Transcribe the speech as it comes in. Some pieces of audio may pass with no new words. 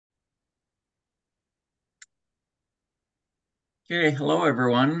Okay, hello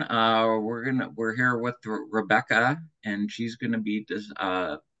everyone. We're here with Rebecca, and she's gonna be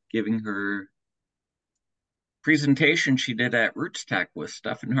giving her presentation she did at RootsTech with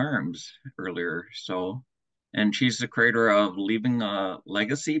Stefan Harms earlier. And she's the creator of Leaving a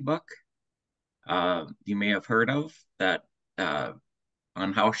Legacy book. You may have heard of that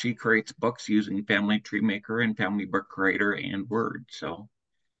on how she creates books using Family Tree Maker and Family Book Creator and Word.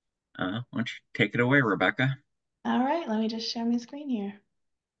 Why don't you take it away, Rebecca? All right, let me just share my screen here.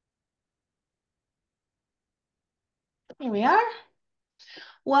 Here we are.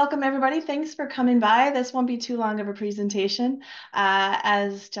 Welcome, everybody. Thanks for coming by. This won't be too long of a presentation.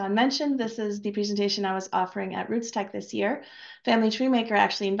 As John mentioned, this is the presentation I was offering at RootsTech this year. Family Tree Maker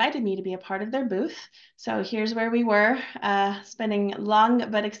actually invited me to be a part of their booth. So here's where we were, spending long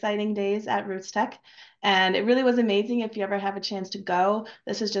but exciting days at RootsTech. And it really was amazing if you ever have a chance to go.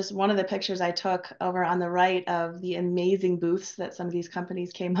 This is just one of the pictures I took over on the right of the amazing booths that some of these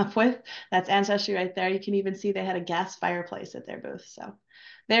companies came up with. That's Ancestry right there. You can even see they had a gas fireplace at their booth. So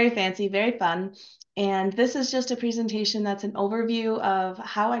very fancy, very fun. And this is just a presentation that's an overview of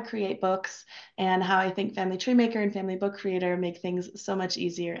how I create books and how I think Family Tree Maker and Family Book Creator make things so much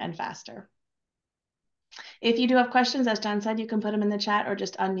easier and faster. If you do have questions, as John said, you can put them in the chat or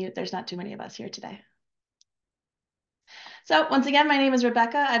just unmute. There's not too many of us here today. So once again, my name is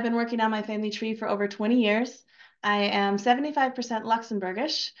Rebecca. I've been working on my family tree for over 20 years. I am 75%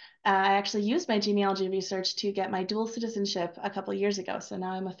 Luxembourgish. I actually used my genealogy research to get my dual citizenship a couple years ago. So now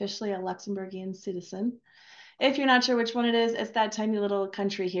I'm officially a Luxembourgian citizen. If you're not sure which one it is, it's that tiny little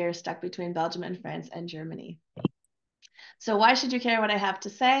country here stuck between Belgium and France and Germany. So why should you care what I have to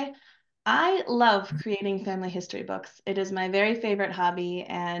say? I love creating family history books. It is my very favorite hobby,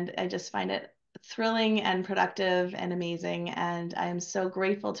 and I just find it thrilling and productive and amazing. And I am so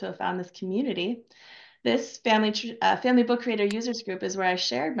grateful to have found this community. This family book creator users group is where I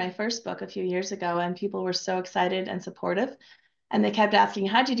shared my first book a few years ago, and people were so excited and supportive. And they kept asking,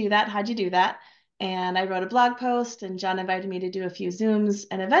 how'd you do that? How'd you do that? And I wrote a blog post, and John invited me to do a few Zooms.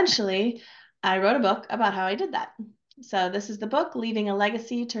 And eventually, I wrote a book about how I did that. So this is the book, Leaving a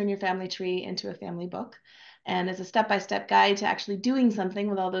Legacy, Turn Your Family Tree into a Family Book. And it's a step-by-step guide to actually doing something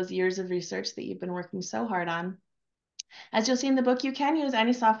with all those years of research that you've been working so hard on. As you'll see in the book, you can use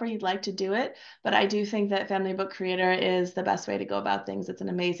any software you'd like to do it, but I do think that Family Book Creator is the best way to go about things. It's an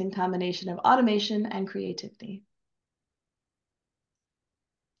amazing combination of automation and creativity.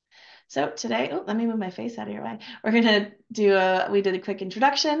 So today, oh, let me move my face out of your way. We're gonna we did a quick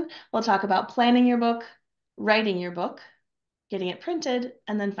introduction. We'll talk about planning your book, writing your book, getting it printed,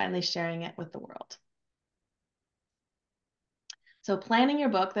 and then finally sharing it with the world. So planning your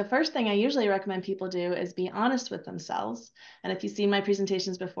book, the first thing I usually recommend people do is be honest with themselves. And if you've seen my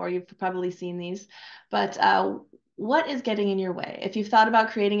presentations before, you've probably seen these. But what is getting in your way? If you've thought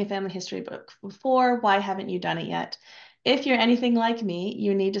about creating a family history book before, why haven't you done it yet? If you're anything like me,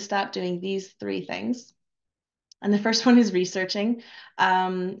 you need to stop doing these three things. And the first one is researching.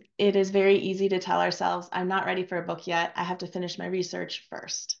 It is very easy to tell ourselves, I'm not ready for a book yet. I have to finish my research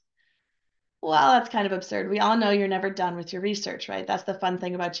first. Well, that's kind of absurd. We all know you're never done with your research, right? That's the fun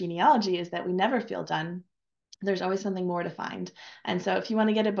thing about genealogy is that we never feel done. There's always something more to find. And so if you want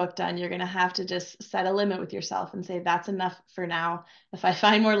to get a book done, you're going to have to just set a limit with yourself and say, that's enough for now. If I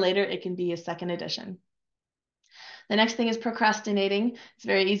find more later, it can be a second edition. The next thing is procrastinating. It's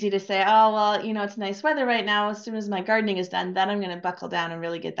very easy to say, oh, well, it's nice weather right now. As soon as my gardening is done, then I'm going to buckle down and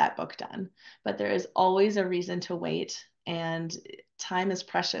really get that book done. But there is always a reason to wait, and time is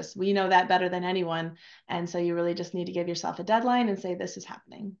precious. We know that better than anyone. And so you really just need to give yourself a deadline and say, this is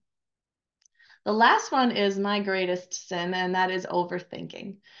happening. The last one is my greatest sin, and that is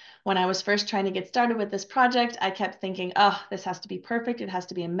overthinking. When I was first trying to get started with this project, I kept thinking, oh, this has to be perfect. It has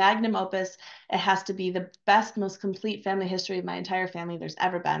to be a magnum opus. It has to be the best, most complete family history of my entire family there's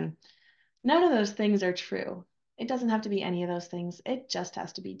ever been. None of those things are true. It doesn't have to be any of those things. It just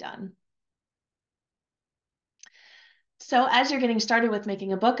has to be done. So as you're getting started with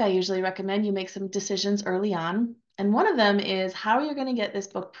making a book, I usually recommend you make some decisions early on. And one of them is how you're going to get this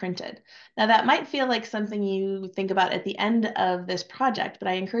book printed. Now, that might feel like something you think about at the end of this project, but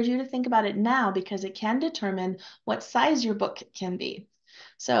I encourage you to think about it now because it can determine what size your book can be.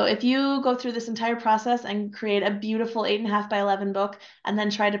 So if you go through this entire process and create a beautiful 8.5 by 11 book and then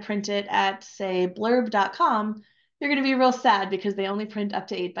try to print it at, say, blurb.com, you're going to be real sad because they only print up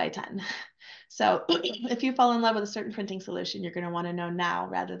to 8 by 10. So if you fall in love with a certain printing solution, you're going to want to know now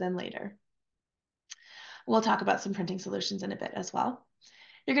rather than later. We'll talk about some printing solutions in a bit as well.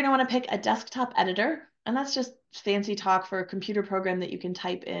 You're going to want to pick a desktop editor. And that's just fancy talk for a computer program that you can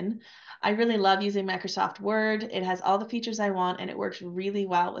type in. I really love using Microsoft Word. It has all the features I want, and it works really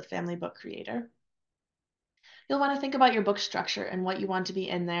well with Family Book Creator. You'll want to think about your book structure and what you want to be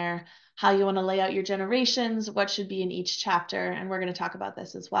in there, how you want to lay out your generations, what should be in each chapter, and we're going to talk about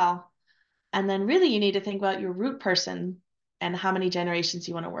this as well. And then really you need to think about your root person and how many generations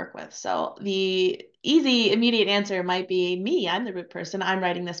you want to work with. So the easy, immediate answer might be me. I'm the root person. I'm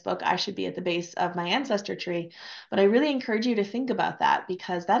writing this book. I should be at the base of my ancestor tree. But I really encourage you to think about that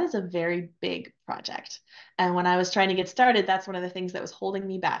because that is a very big project. And when I was trying to get started, that's one of the things that was holding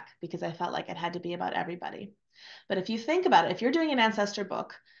me back because I felt like it had to be about everybody. But if you think about it, if you're doing an ancestor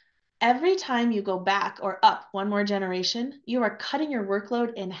book, every time you go back or up one more generation, you are cutting your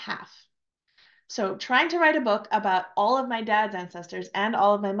workload in half. So trying to write a book about all of my dad's ancestors and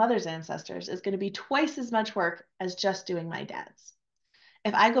all of my mother's ancestors is going to be twice as much work as just doing my dad's.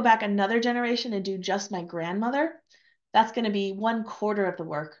 If I go back another generation and do just my grandmother, that's going to be 1/4 of the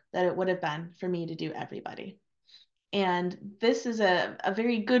work that it would have been for me to do everybody. And this is a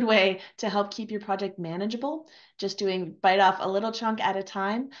very good way to help keep your project manageable, just doing bite off a little chunk at a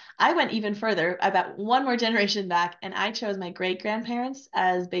time. I went even further, about one more generation back, and I chose my great grandparents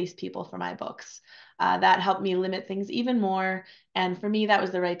as base people for my books. That helped me limit things even more. And for me, that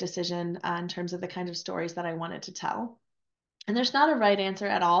was the right decision in terms of the kind of stories that I wanted to tell. And there's not a right answer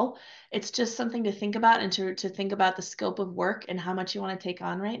at all. It's just something to think about and to think about the scope of work and how much you want to take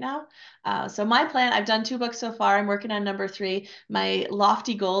on right now. So my plan, I've done 2 books so far. I'm working on number 3. My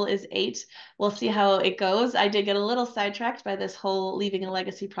lofty goal is 8. We'll see how it goes. I did get a little sidetracked by this whole leaving a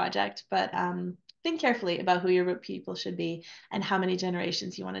legacy project, but think carefully about who your root people should be and how many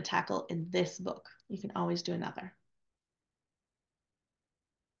generations you want to tackle in this book. You can always do another.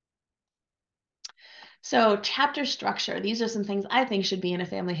 So, chapter structure. These are some things I think should be in a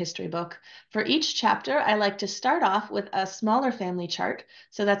family history book. For each chapter, I like to start off with a smaller family chart.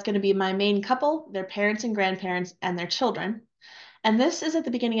 So, that's going to be my main couple, their parents and grandparents, and their children. And this is at the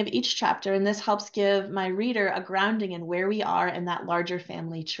beginning of each chapter, and this helps give my reader a grounding in where we are in that larger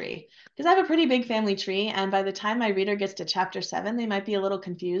family tree. Because I have a pretty big family tree, and by the time my reader gets to chapter 7, they might be a little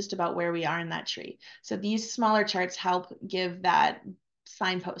confused about where we are in that tree. So, these smaller charts help give that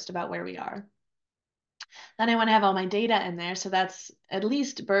signpost about where we are. Then I want to have all my data in there. So that's at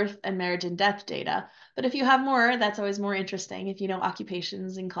least birth and marriage and death data. But if you have more, that's always more interesting. If you know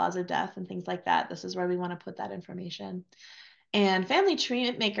occupations and cause of death and things like that, this is where we want to put that information. And Family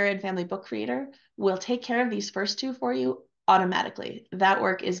Tree Maker and Family Book Creator will take care of these first 2 for you automatically. That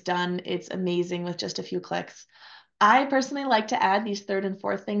work is done. It's amazing with just a few clicks. I personally like to add these 3rd and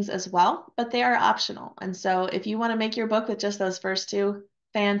 4th things as well, but they are optional. And so if you want to make your book with just those first 2,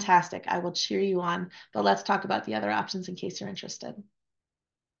 fantastic. I will cheer you on. But let's talk about the other options in case you're interested.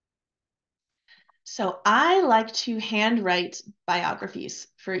 So I like to handwrite biographies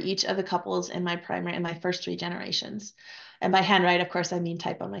for each of the couples in my primary and my first 3 generations. And by handwrite, of course, I mean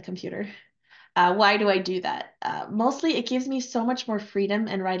type on my computer. Why do I do that? Mostly it gives me so much more freedom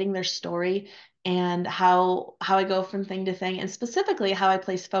in writing their story and how I go from thing to thing, and specifically how I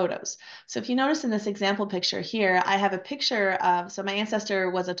place photos. So if you notice in this example picture here, I have a picture of, so my ancestor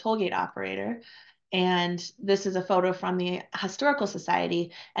was a toll gate operator, and this is a photo from the Historical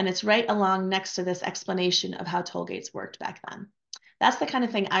Society, and it's right along next to this explanation of how toll gates worked back then. That's the kind of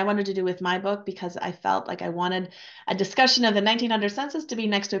thing I wanted to do with my book because I felt like I wanted a discussion of the 1900 census to be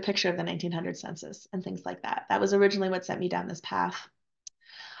next to a picture of the 1900 census and things like that. That was originally what sent me down this path.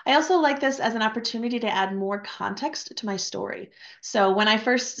 I also like this as an opportunity to add more context to my story. So when I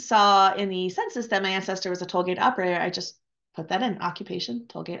first saw in the census that my ancestor was a toll gate operator, I just put that in, occupation,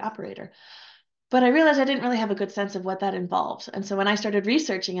 toll gate operator. But I realized I didn't really have a good sense of what that involved. And so when I started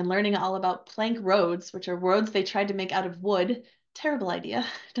researching and learning all about plank roads, which are roads they tried to make out of wood, terrible idea.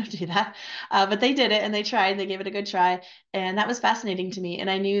 Don't do that. But they did it and they tried, they gave it a good try. And that was fascinating to me. And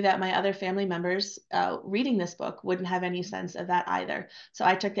I knew that my other family members reading this book wouldn't have any sense of that either. So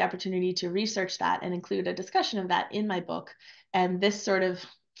I took the opportunity to research that and include a discussion of that in my book. And this sort of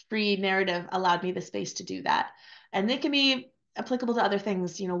free narrative allowed me the space to do that. And they can be applicable to other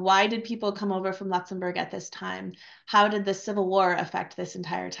things. You know, why did people come over from Luxembourg at this time? How did the Civil War affect this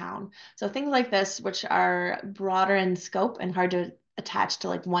entire town? So things like this, which are broader in scope and hard to attach to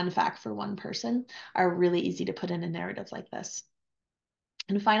like one fact for one person, are really easy to put in a narrative like this.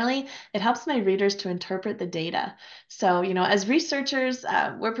 And finally, it helps my readers to interpret the data. So, you know, as researchers,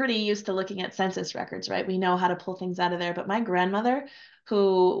 we're pretty used to looking at census records, right? We know how to pull things out of there. But my grandmother,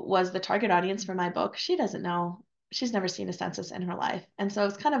 who was the target audience for my book, she doesn't know. She's never seen a census in her life. And so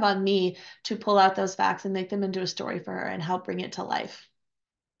it's kind of on me to pull out those facts and make them into a story for her and help bring it to life.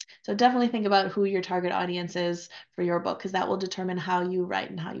 So definitely think about who your target audience is for your book, because that will determine how you write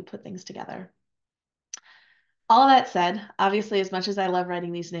and how you put things together. All that said, obviously, as much as I love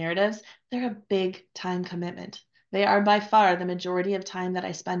writing these narratives, they're a big time commitment. They are by far the majority of time that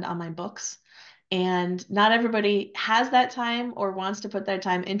I spend on my books. And not everybody has that time or wants to put their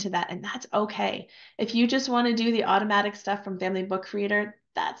time into that, and that's okay. If you just want to do the automatic stuff from Family Book Creator,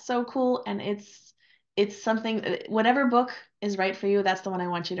 that's so cool. And it's something, whatever book is right for you, that's the one I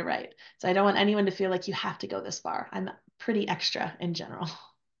want you to write. So I don't want anyone to feel like you have to go this far. I'm pretty extra in general.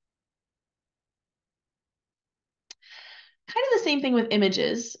 Kind of the same thing with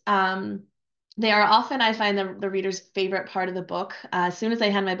images. They are often, I find, the reader's favorite part of the book. As soon as I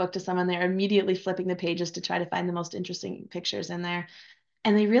hand my book to someone, they're immediately flipping the pages to try to find the most interesting pictures in there.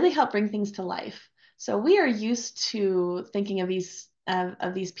 And they really help bring things to life. So we are used to thinking of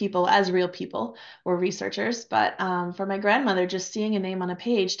these people as real people or researchers, but for my grandmother, just seeing a name on a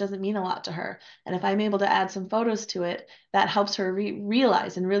page doesn't mean a lot to her. And if I'm able to add some photos to it, that helps her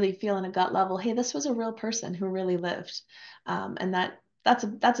realize and really feel on a gut level, hey, this was a real person who really lived, and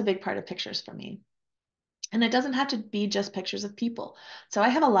that's a big part of pictures for me. And it doesn't have to be just pictures of people. So I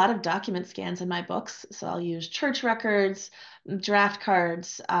have a lot of document scans in my books. So I'll use church records, draft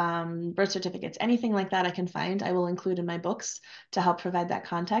cards, birth certificates, anything like that I can find, I will include in my books to help provide that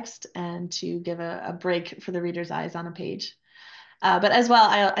context and to give a break for the reader's eyes on a page. But as well,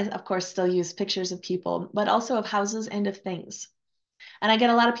 I, of course, still use pictures of people, but also of houses and of things. And I get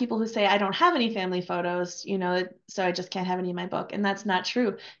a lot of people who say, I don't have any family photos, so I just can't have any in my book. And that's not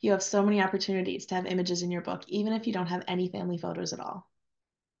true. You have so many opportunities to have images in your book, even if you don't have any family photos at all.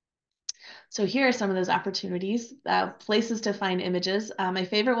 So here are some of those opportunities, places to find images. My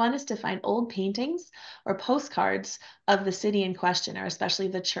favorite one is to find old paintings or postcards of the city in question, or especially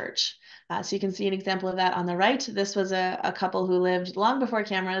the church. So you can see an example of that on the right. This was a couple who lived long before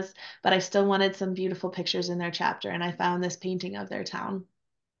cameras, but I still wanted some beautiful pictures in their chapter, and I found this painting of their town.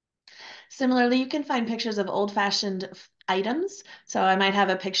 Similarly, you can find pictures of old-fashioned items. So I might have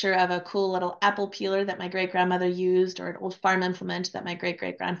a picture of a cool little apple peeler that my great-grandmother used, or an old farm implement that my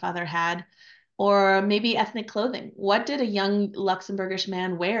great-great-grandfather had, or maybe ethnic clothing. What did a young Luxembourgish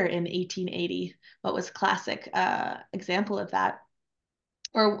man wear in 1880? What was a classic example of that?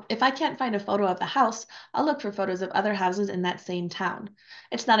 Or if I can't find a photo of the house, I'll look for photos of other houses in that same town.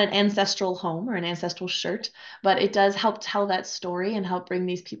 It's not an ancestral home or an ancestral shirt, but it does help tell that story and help bring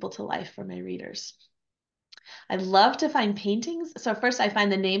these people to life for my readers. I love to find paintings. So first I find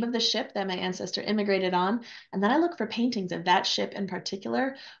the name of the ship that my ancestor immigrated on, and then I look for paintings of that ship in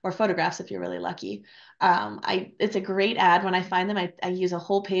particular, or photographs if you're really lucky. It's a great ad. When I find them, I use a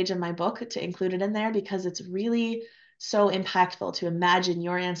whole page of my book to include it in there because it's really so impactful to imagine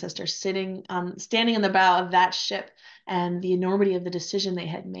your ancestor standing in the bow of that ship and the enormity of the decision they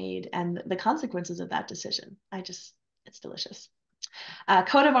had made and the consequences of that decision. It's delicious.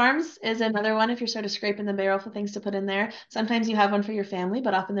 Coat of arms is another one if you're sort of scraping the barrel for things to put in there. Sometimes you have one for your family,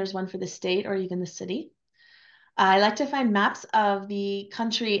 but often there's one for the state or even the city. I like to find maps of the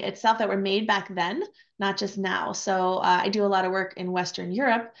country itself that were made back then, not just now. So I do a lot of work in Western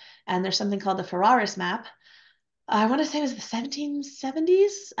Europe, and there's something called the Ferraris map. I want to say it was the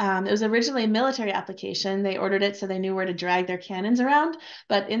 1770s. It was originally a military application. They ordered it so they knew where to drag their cannons around.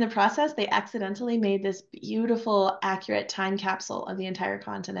 But in the process, they accidentally made this beautiful, accurate time capsule of the entire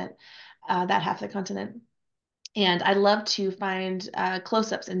continent, that half the continent. And I love to find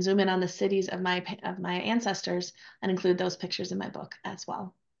close-ups and zoom in on the cities of my ancestors and include those pictures in my book as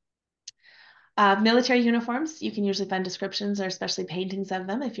well. Military uniforms, you can usually find descriptions or especially paintings of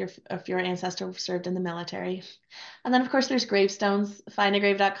them if your ancestor served in the military. And then, of course, there's gravestones,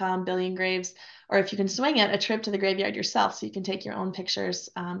 findagrave.com, billion graves, or if you can swing it, a trip to the graveyard yourself so you can take your own pictures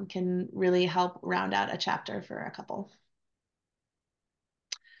can really help round out a chapter for a couple.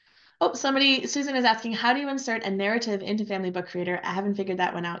 Oh, Susan is asking, how do you insert a narrative into Family Book Creator? I haven't figured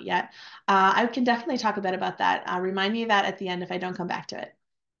that one out yet. I can definitely talk a bit about that. Remind me of that at the end if I don't come back to it.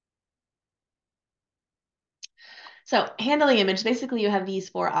 So handling image, basically you have these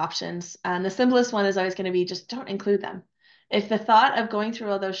four options. And the simplest one is always going to be just don't include them. If the thought of going through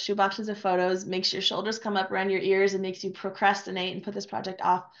all those shoeboxes of photos makes your shoulders come up around your ears and makes you procrastinate and put this project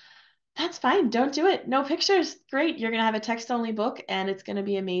off, that's fine. Don't do it. No pictures. Great. You're going to have a text-only book and it's going to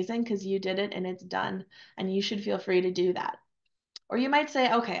be amazing because you did it and it's done. And you should feel free to do that. Or you might say,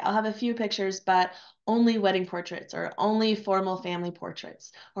 okay, I'll have a few pictures, but only wedding portraits or only formal family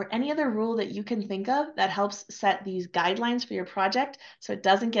portraits, or any other rule that you can think of that helps set these guidelines for your project so it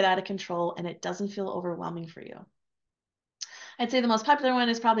doesn't get out of control and it doesn't feel overwhelming for you. I'd say the most popular one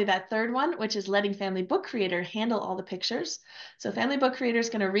is probably that third one, which is letting Family Book Creator handle all the pictures. So Family Book Creator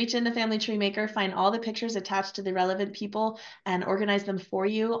is going to reach into Family Tree Maker, find all the pictures attached to the relevant people, and organize them for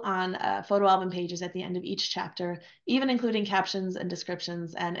you on photo album pages at the end of each chapter, even including captions and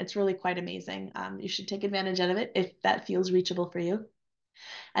descriptions. And it's really quite amazing. You should take advantage of it if that feels reachable for you.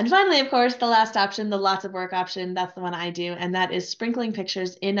 And finally, of course, the last option, the lots of work option, that's the one I do, and that is sprinkling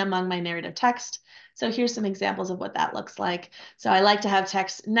pictures in among my narrative text. So here's some examples of what that looks like. So I like to have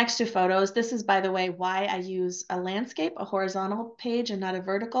text next to photos. This is, by the way, why I use a landscape, a horizontal page and not a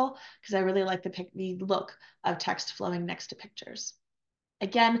vertical, because I really like the look of text flowing next to pictures.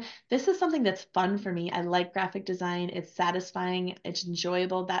 Again, this is something that's fun for me. I like graphic design. It's satisfying. It's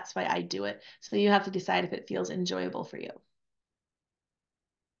enjoyable. That's why I do it. So you have to decide if it feels enjoyable for you.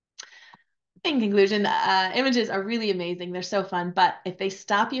 In conclusion, images are really amazing. They're so fun, but if they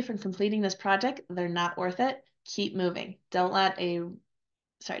stop you from completing this project, they're not worth it. Keep moving. Don't let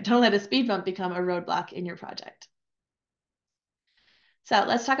a speed bump become a roadblock in your project. So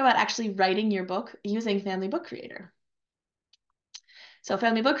let's talk about actually writing your book using Family Book Creator. So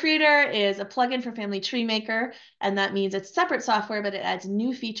Family Book Creator is a plugin for Family Tree Maker, and that means it's separate software, but it adds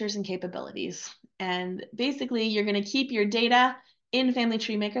new features and capabilities. And basically, you're going to keep your data in Family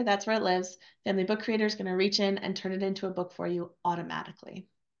Tree Maker. That's where it lives. Family Book Creator is going to reach in and turn it into a book for you automatically.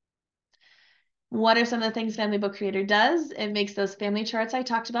 What are some of the things Family Book Creator does? It makes those family charts I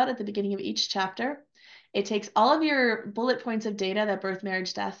talked about at the beginning of each chapter. It takes all of your bullet points of data, that birth,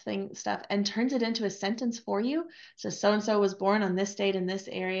 marriage, death thing stuff, and turns it into a sentence for you. So-and-so was born on this date in this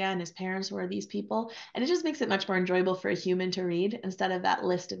area, and his parents were these people. And it just makes it much more enjoyable for a human to read instead of that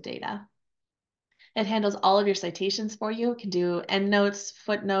list of data. It handles all of your citations for you. It can do endnotes,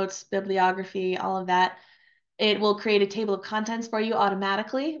 footnotes, bibliography, all of that. It will create a table of contents for you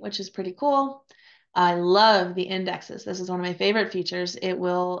automatically, which is pretty cool. I love the indexes. This is one of my favorite features. It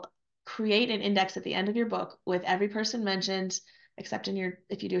will create an index at the end of your book with every person mentioned, except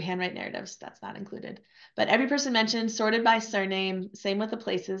if you do handwrite narratives, that's not included. But every person mentioned, sorted by surname, same with the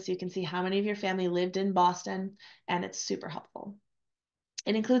places. So you can see how many of your family lived in Boston, and it's super helpful.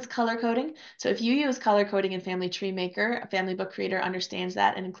 It includes color coding. So if you use color coding in Family Tree Maker, a Family Book Creator understands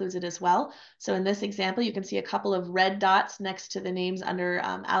that and includes it as well. So in this example, you can see a couple of red dots next to the names under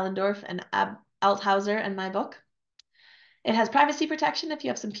Allendorf and Althauser in my book. It has privacy protection. If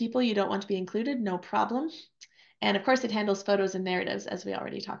you have some people you don't want to be included, no problem. And of course, it handles photos and narratives, as we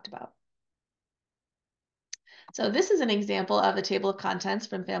already talked about. So this is an example of a table of contents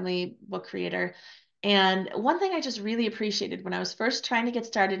from Family Book Creator. And one thing I just really appreciated when I was first trying to get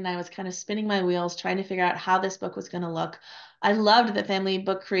started and I was kind of spinning my wheels trying to figure out how this book was going to look, I loved that Family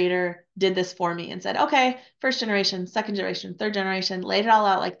Book Creator did this for me and said, okay, first generation, second generation, third generation, laid it all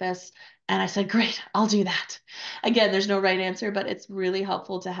out like this. And I said, great, I'll do that. Again, there's no right answer, but it's really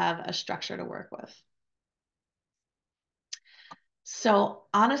helpful to have a structure to work with. So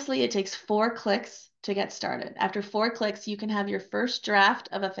honestly, it takes 4 clicks to get started. After 4 clicks, you can have your first draft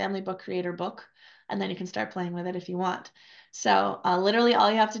of a Family Book Creator book, and then you can start playing with it if you want. So literally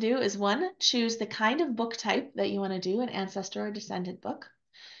all you have to do is 1, choose the kind of book type that you want to do, an ancestor or descendant book.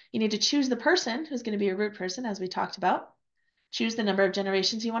 You need to choose the person who's going to be a root person, as we talked about. Choose the number of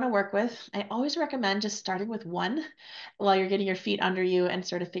generations you want to work with. I always recommend just starting with 1 while you're getting your feet under you and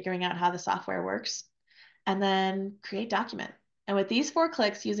sort of figuring out how the software works. And then create document. And with these 4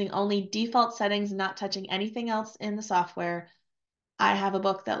 clicks, using only default settings, not touching anything else in the software, I have a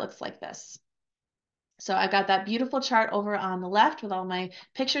book that looks like this. So I've got that beautiful chart over on the left with all my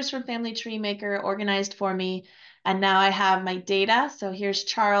pictures from Family Tree Maker organized for me. And now I have my data. So here's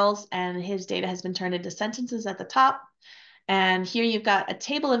Charles, and his data has been turned into sentences at the top. And here you've got a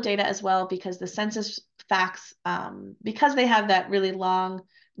table of data as well, because the census facts, because they have that really long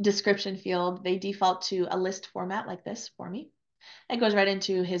description field, they default to a list format like this for me. It goes right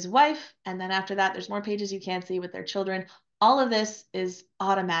into his wife. And then after that, there's more pages you can't see with their children. All of this is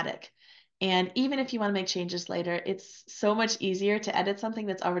automatic. And even if you want to make changes later, it's so much easier to edit something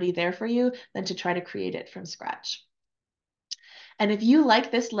that's already there for you than to try to create it from scratch. And if you like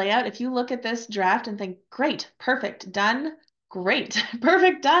this layout, if you look at this draft and think, great, perfect, done, great,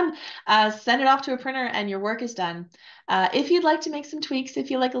 perfect, done, send it off to a printer and your work is done. If you'd like to make some tweaks, if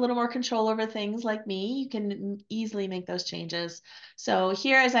you like a little more control over things like me, you can easily make those changes. So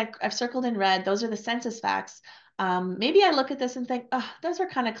here, as I've circled in red, those are the census facts. Maybe I look at this and think, oh, those are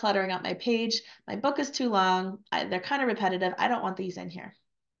kind of cluttering up my page. My book is too long. They're kind of repetitive. I don't want these in here.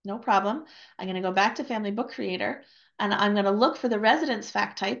 No problem. I'm going to go back to Family Book Creator. And I'm going to look for the residence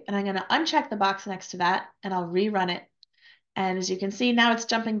fact type, and I'm going to uncheck the box next to that, and I'll rerun it. And as you can see, now it's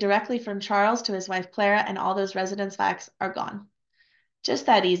jumping directly from Charles to his wife Clara, and all those residence facts are gone. Just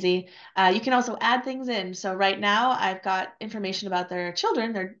that easy. You can also add things in. So right now I've got information about their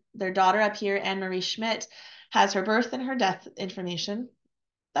children. Their daughter up here, Anne Marie Schmidt, has her birth and her death information.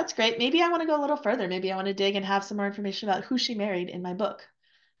 That's great. Maybe I want to go a little further. Maybe I want to dig and have some more information about who she married in my book.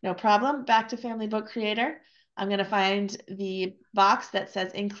 No problem. Back to Family Book Creator. I'm going to find the box that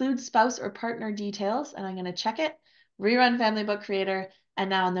says include spouse or partner details, and I'm going to check it, rerun Family Book Creator, and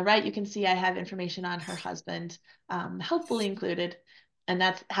now on the right, you can see I have information on her husband, helpfully included, and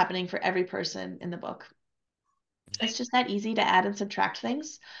that's happening for every person in the book. It's just that easy to add and subtract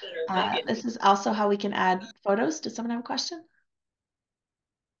things. This is also how we can add photos. Does someone have a question?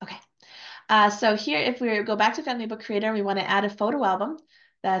 Okay. So here, if we go back to Family Book Creator, we want to add a photo album.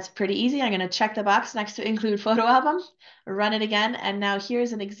 That's pretty easy. I'm going to check the box next to include photo album, run it again, and now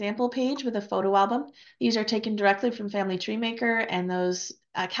here's an example page with a photo album. These are taken directly from Family Tree Maker, and those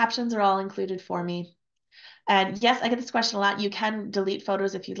captions are all included for me. And yes, I get this question a lot. You can delete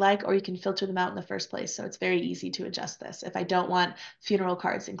photos if you'd like, or you can filter them out in the first place. So it's very easy to adjust this if I don't want funeral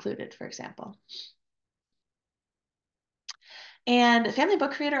cards included, for example. And Family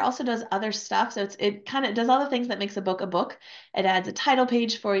Book Creator also does other stuff. So it kind of does all the things that makes a book a book. It adds a title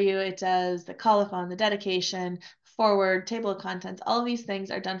page for you. It does the colophon, the dedication, forward, table of contents. All of these things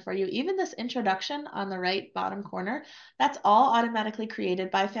are done for you. Even this introduction on the right bottom corner, that's all automatically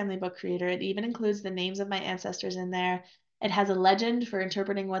created by Family Book Creator. It even includes the names of my ancestors in there. It has a legend for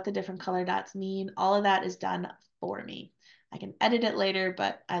interpreting what the different color dots mean. All of that is done for me. I can edit it later,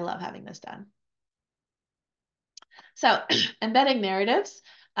 but I love having this done. So embedding narratives.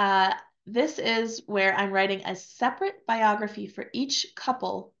 This is where I'm writing a separate biography for each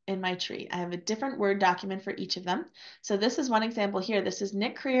couple in my tree. I have a different Word document for each of them. So this is one example here. This is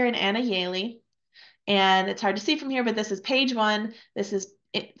Nick Creer and Anna Yaley. And it's hard to see from here, but this is page one. This is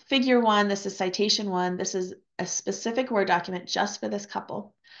figure one. This is citation one. This is a specific Word document just for this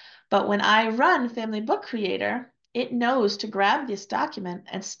couple. But when I run Family Book Creator, it knows to grab this document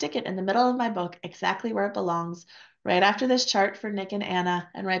and stick it in the middle of my book exactly where it belongs, right after this chart for Nick and Anna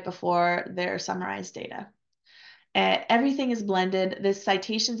and right before their summarized data. Everything is blended. The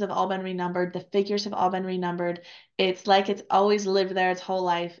citations have all been renumbered. The figures have all been renumbered. It's like it's always lived there its whole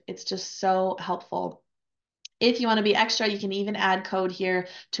life. It's just so helpful. If you want to be extra, you can even add code here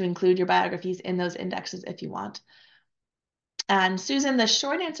to include your biographies in those indexes if you want. And Susan, the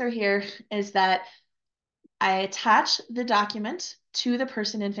short answer here is that I attach the document to the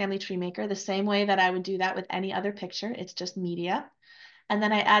person in Family Tree Maker the same way that I would do that with any other picture. It's just media. And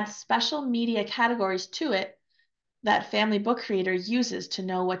then I add special media categories to it that Family Book Creator uses to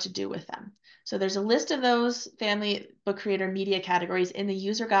know what to do with them. So there's a list of those Family Book Creator media categories in the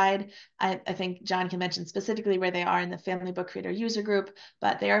user guide. I think John can mention specifically where they are in the Family Book Creator user group,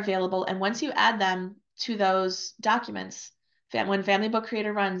 but they are available. And once you add them to those documents, when Family Book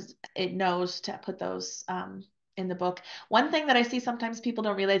Creator runs, it knows to put those in the book. One thing that I see sometimes people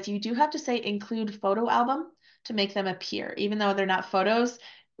don't realize, you do have to say include photo album to make them appear. Even though they're not photos,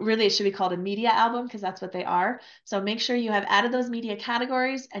 really it should be called a media album because that's what they are. So make sure you have added those media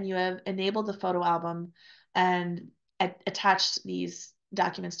categories and you have enabled the photo album and attached these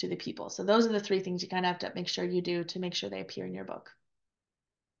documents to the people. So those are the three things you kind of have to make sure you do to make sure they appear in your book.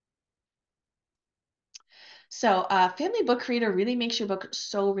 So Family Book Creator really makes your book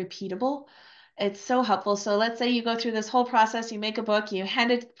so repeatable. It's so helpful. So let's say you go through this whole process, you make a book, you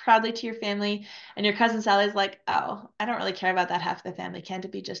hand it proudly to your family, and your cousin Sally's like, oh, I don't really care about that half of the family. Can't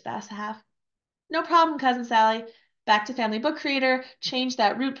it be just that half? No problem, cousin Sally. Back to Family Book Creator, change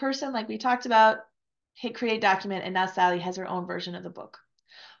that root person like we talked about, hit create document, and now Sally has her own version of the book.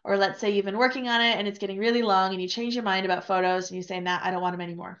 Or let's say you've been working on it and it's getting really long and you change your mind about photos and you say, nah, I don't want them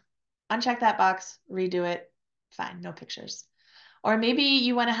anymore. Uncheck that box, redo it, fine, no pictures. Or maybe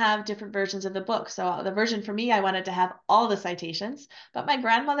you want to have different versions of the book. So the version for me, I wanted to have all the citations, but my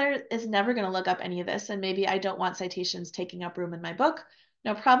grandmother is never going to look up any of this. And maybe I don't want citations taking up room in my book.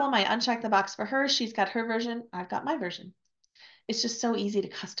 No problem. I uncheck the box for her. She's got her version. I've got my version. It's just so easy to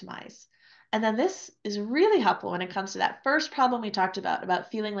customize. And then this is really helpful when it comes to that first problem we talked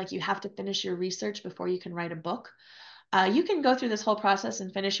about feeling like you have to finish your research before you can write a book. You can go through this whole process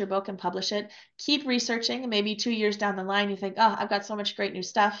and finish your book and publish it. Keep researching, and maybe 2 years down the line, you think, oh, I've got so much great new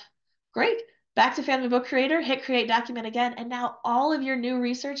stuff. Great. Back to Family Book Creator, hit create document again, and now all of your new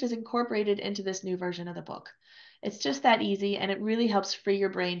research is incorporated into this new version of the book. It's just that easy, and it really helps free your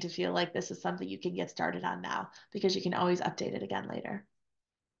brain to feel like this is something you can get started on now because you can always update it again later.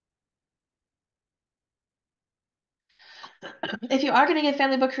 If you are going to give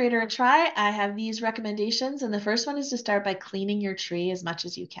Family Book Creator a try, I have these recommendations. And the first one is to start by cleaning your tree as much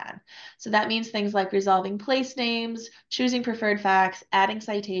as you can. So that means things like resolving place names, choosing preferred facts, adding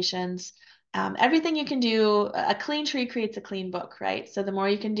citations, everything you can do. A clean tree creates a clean book, right? So the more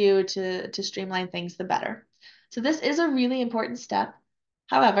you can do to streamline things, the better. So this is a really important step.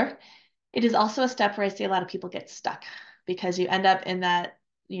 However, it is also a step where I see a lot of people get stuck because you end up in that,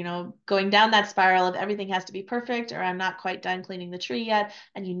 going down that spiral of everything has to be perfect or I'm not quite done cleaning the tree yet,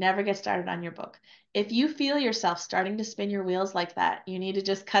 and you never get started on your book. If you feel yourself starting to spin your wheels like that, you need to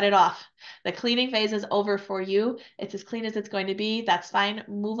just cut it off. The cleaning phase is over for you. It's as clean as it's going to be. That's fine.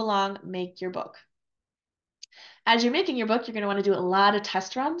 Move along, make your book. As you're making your book, you're going to want to do a lot of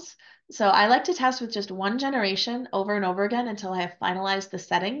test runs. So I like to test with just one generation over and over again until I have finalized the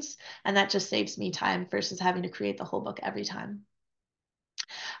settings, and that just saves me time versus having to create the whole book every time.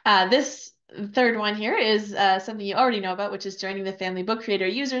 This third one here is something you already know about, which is joining the Family Book Creator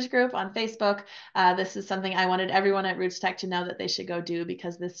Users Group on Facebook. This is something I wanted everyone at RootsTech to know that they should go do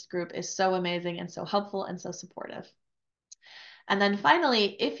because this group is so amazing and so helpful and so supportive. And then finally,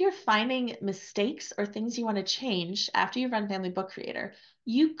 if you're finding mistakes or things you want to change after you've run Family Book Creator,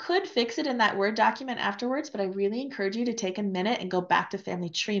 you could fix it in that Word document afterwards, but I really encourage you to take a minute and go back to Family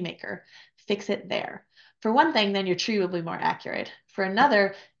Tree Maker. Fix it there. For one thing, then your tree will be more accurate. For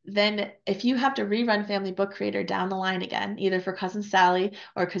another, then if you have to rerun Family Book Creator down the line again, either for Cousin Sally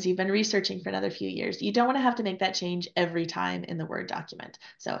or because you've been researching for another few years, you don't want to have to make that change every time in the Word document.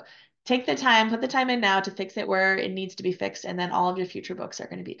 So take the time, put the time in now to fix it where it needs to be fixed, and then all of your future books are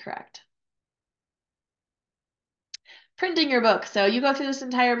going to be correct. Printing your book. So you go through this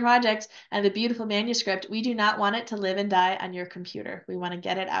entire project and the beautiful manuscript, we do not want it to live and die on your computer. We want to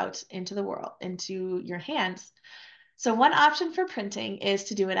get it out into the world, into your hands. So one option for printing is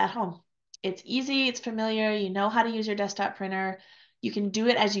to do it at home. It's easy, it's familiar, you know how to use your desktop printer. You can do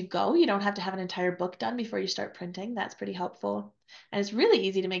it as you go. You don't have to have an entire book done before you start printing. That's pretty helpful. And it's really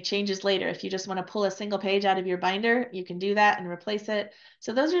easy to make changes later. If you just want to pull a single page out of your binder, you can do that and replace it.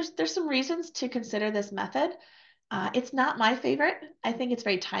 So there's some reasons to consider this method. It's not my favorite. I think it's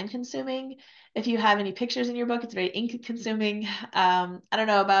very time consuming. If you have any pictures in your book, it's very ink consuming. I don't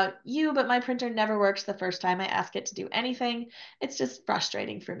know about you, but my printer never works the first time I ask it to do anything. It's just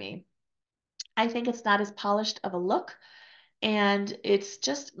frustrating for me. I think it's not as polished of a look, and it's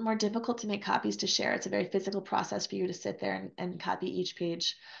just more difficult to make copies to share. It's a very physical process for you to sit there and copy each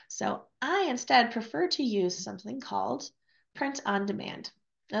page. So I instead prefer to use something called print on demand.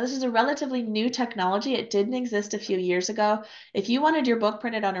 Now, this is a relatively new technology. It didn't exist a few years ago. If you wanted your book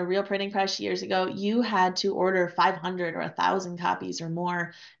printed on a real printing press years ago, you had to order 500 or 1,000 copies or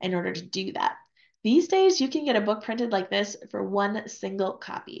more in order to do that. These days, you can get a book printed like this for one single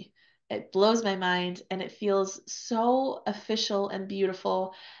copy. It blows my mind and it feels so official and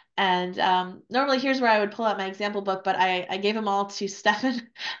beautiful. And normally here's where I would pull out my example book, but I gave them all to Stefan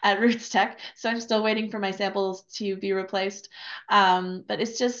at RootsTech. So I'm still waiting for my samples to be replaced. But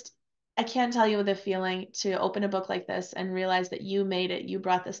it's just, I can't tell you the feeling to open a book like this and realize that you made it, you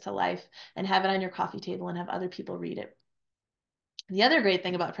brought this to life, and have it on your coffee table and have other people read it. The other great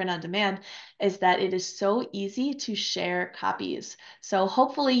thing about print on demand is that it is so easy to share copies. So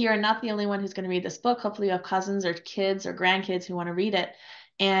hopefully you're not the only one who's going to read this book. Hopefully you have cousins or kids or grandkids who want to read it.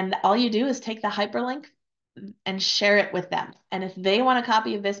 And all you do is take the hyperlink and share it with them. And if they want a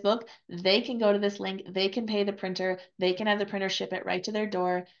copy of this book, they can go to this link, they can pay the printer, they can have the printer ship it right to their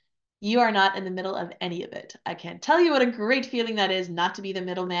door. You are not in the middle of any of it. I can't tell you what a great feeling that is not to be the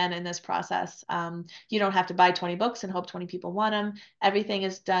middleman in this process. You don't have to buy 20 books and hope 20 people want them. Everything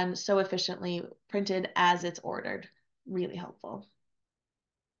is done so efficiently, printed as it's ordered. Really helpful.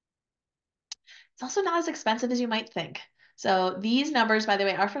 It's also not as expensive as you might think. So these numbers, by the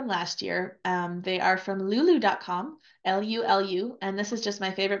way, are from last year. They are from lulu.com, Lulu, and this is just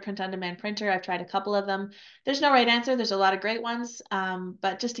my favorite print-on-demand printer. I've tried a couple of them. There's no right answer. There's a lot of great ones,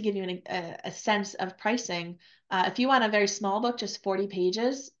 but just to give you a sense of pricing, if you want a very small book, just 40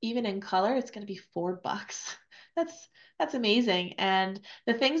 pages, even in color, it's going to be $4. That's that's amazing. And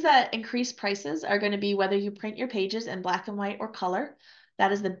the things that increase prices are going to be whether you print your pages in black and white or color.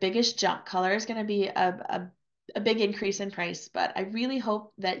 That is the biggest jump. Color is going to be a big increase in price, but I really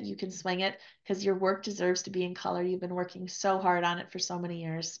hope that you can swing it because your work deserves to be in color. You've been working so hard on it for so many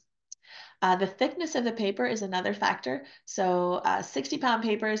years. The thickness of the paper is another factor. So 60-pound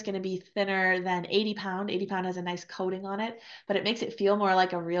paper is going to be thinner than 80-pound. 80-pound has a nice coating on it, but it makes it feel more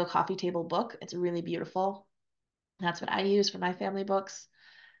like a real coffee table book. It's really beautiful. That's what I use for my family books.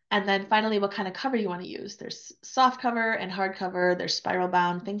 And then finally, what kind of cover you want to use. There's soft cover and hard cover, there's spiral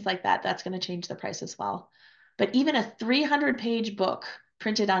bound, things like that. That's going to change the price as well. But even a 300-page book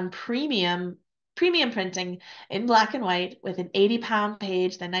printed on premium printing in black and white with an 80-pound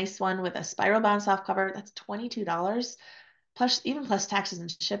page, the nice one with a spiral bound soft cover, that's $22 plus taxes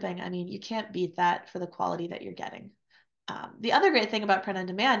and shipping. I mean, you can't beat that for the quality that you're getting. The other great thing about print on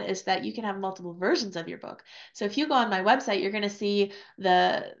demand is that you can have multiple versions of your book. So if you go on my website, you're going to see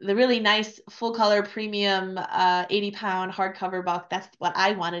the really nice full color premium 80-pound hardcover book. That's what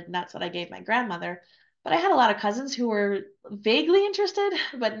I wanted, and that's what I gave my grandmother. But I had a lot of cousins who were vaguely interested,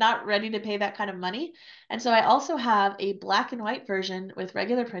 but not ready to pay that kind of money. And so I also have a black and white version with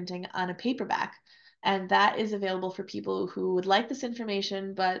regular printing on a paperback. And that is available for people who would like this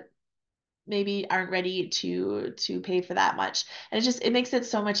information, but maybe aren't ready to pay for that much. And it makes it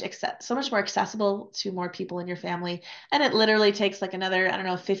so much more accessible to more people in your family. And it literally takes like another, I don't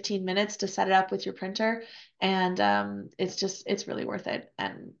know, 15 minutes to set it up with your printer. And it's really worth it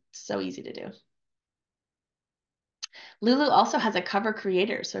and so easy to do. Lulu also has a cover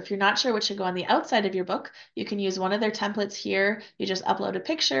creator. So if you're not sure what should go on the outside of your book, you can use one of their templates here. You just upload a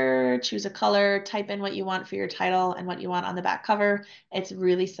picture, choose a color, type in what you want for your title and what you want on the back cover. It's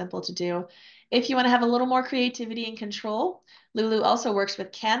really simple to do. If you want to have a little more creativity and control, Lulu also works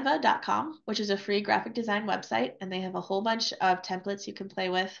with canva.com, which is a free graphic design website, and they have a whole bunch of templates you can play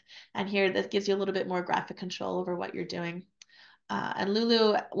with. And here, this gives you a little bit more graphic control over what you're doing. And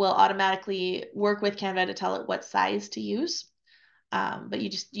Lulu will automatically work with Canva to tell it what size to use. But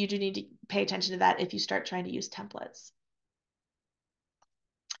you do need to pay attention to that if you start trying to use templates.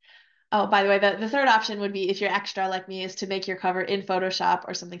 Oh, by the way, the third option would be if you're extra like me, is to make your cover in Photoshop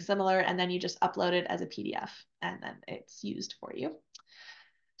or something similar, and then you just upload it as a PDF, and then it's used for you.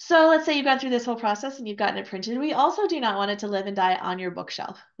 So let's say you've gone through this whole process and you've gotten it printed. We also do not want it to live and die on your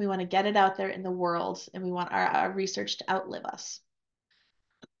bookshelf. We want to get it out there in the world, and we want our research to outlive us.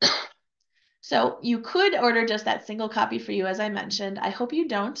 So you could order just that single copy for you, as I mentioned. I hope you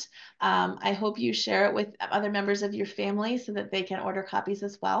don't. I hope you share it with other members of your family so that they can order copies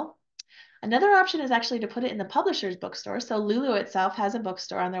as well. Another option is actually to put it in the publisher's bookstore. So Lulu itself has a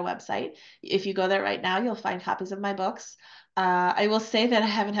bookstore on their website. If you go there right now, you'll find copies of my books. I will say that I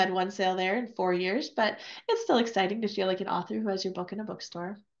haven't had one sale there in 4 years, but it's still exciting to feel like an author who has your book in a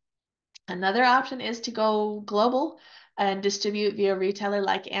bookstore. Another option is to go global and distribute via retailer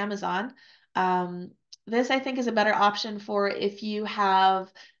like Amazon. This, I think, is a better option for if you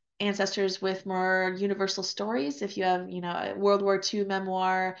have ancestors with more universal stories, if you have, a World War II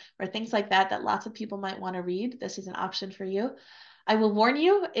memoir or things like that that lots of people might want to read. This is an option for you. I will warn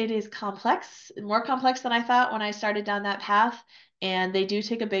you, it is complex, more complex than I thought when I started down that path, and they do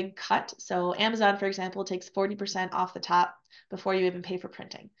take a big cut. So Amazon, for example, takes 40% off the top before you even pay for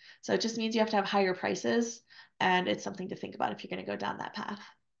printing. So it just means you have to have higher prices, and it's something to think about if you're going to go down that path.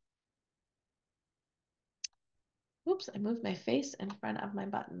 Oops, I moved my face in front of my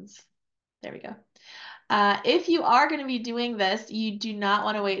buttons. There we go. If you are going to be doing this, you do not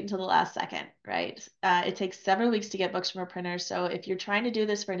want to wait until the last second, right? It takes several weeks to get books from a printer. So if you're trying to do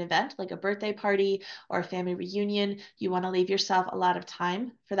this for an event like a birthday party or a family reunion, you want to leave yourself a lot of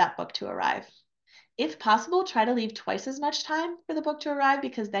time for that book to arrive. If possible, try to leave twice as much time for the book to arrive,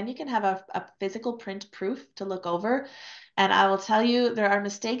 because then you can have a physical print proof to look over. And I will tell you, there are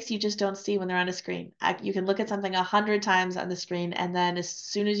mistakes you just don't see when they're on a screen. You can look at something 100 times on the screen, and then as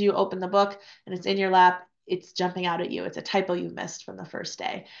soon as you open the book and it's in your lap, it's jumping out at you. It's a typo you missed from the first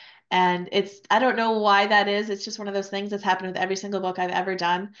day. And I don't know why that is. It's just one of those things that's happened with every single book I've ever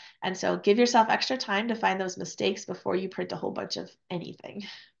done. And so give yourself extra time to find those mistakes before you print a whole bunch of anything.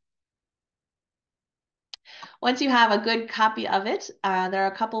 Once you have a good copy of it, there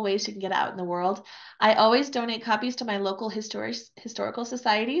are a couple ways you can get it out in the world. I always donate copies to my local historical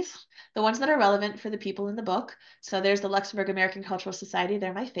societies, the ones that are relevant for the people in the book. So there's the Luxembourg American Cultural Society.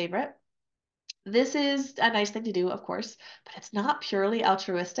 They're my favorite. This is a nice thing to do, of course, but it's not purely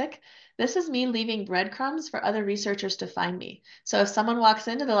altruistic. This is me leaving breadcrumbs for other researchers to find me. So if someone walks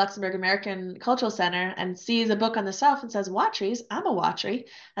into the Luxembourg American Cultural Center and sees a book on the shelf and says Watries, I'm a Watry,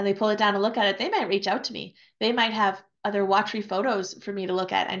 and they pull it down and look at it, they might reach out to me. They might have other Watry photos for me to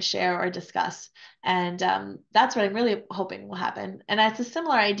look at and share or discuss. And that's what I'm really hoping will happen. And it's a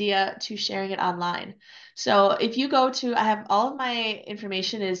similar idea to sharing it online. So if you go to, I have all of my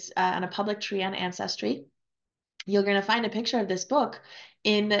information is on a public tree on Ancestry. You're going to find a picture of this book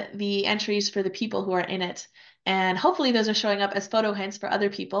in the entries for the people who are in it. And hopefully those are showing up as photo hints for other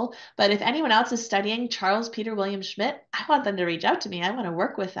people. But if anyone else is studying Charles Peter William Schmidt, I want them to reach out to me. I want to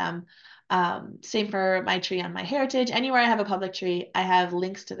work with them. Same for my tree on My Heritage. Anywhere I have a public tree, I have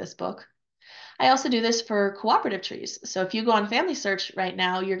links to this book. I also do this for cooperative trees. So if you go on Family Search right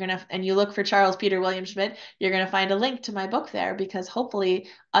now, and you look for Charles Peter William Schmidt, you're gonna find a link to my book there because hopefully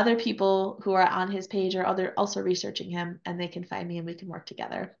other people who are on his page are other also researching him and they can find me and we can work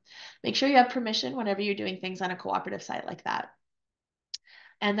together. Make sure you have permission whenever you're doing things on a cooperative site like that.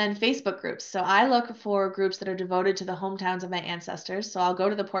 And then Facebook groups. So I look for groups that are devoted to the hometowns of my ancestors. So I'll go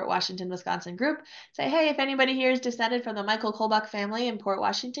to the Port Washington, Wisconsin group, say, hey, if anybody here is descended from the Michael Kolbach family in Port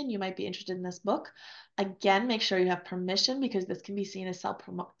Washington, you might be interested in this book. Again, make sure you have permission because this can be seen as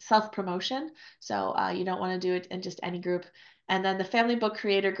self-promotion. So you don't want to do it in just any group. And then the Family Book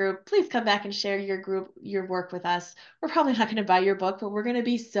Creator Group, please come back and share your work with us. We're probably not going to buy your book, but we're going to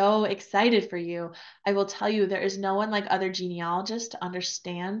be so excited for you. I will tell you, there is no one like other genealogists to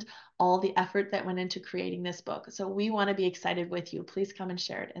understand all the effort that went into creating this book. So we want to be excited with you. Please come and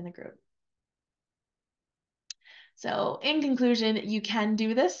share it in the group. So in conclusion, you can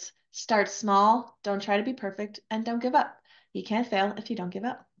do this. Start small, don't try to be perfect, and don't give up. You can't fail if you don't give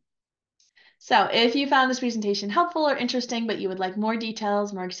up. So if you found this presentation helpful or interesting, but you would like more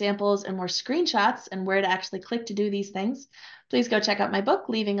details, more examples, and more screenshots and where to actually click to do these things, please go check out my book,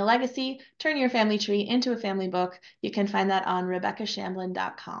 Leaving a Legacy, Turn Your Family Tree into a Family Book. You can find that on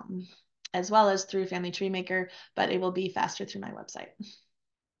RebeccaShamblin.com, as well as through Family Tree Maker, but it will be faster through my website.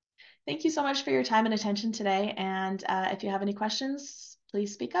 Thank you so much for your time and attention today. And if you have any questions,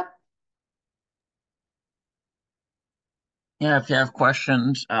 please speak up. Yeah, if you have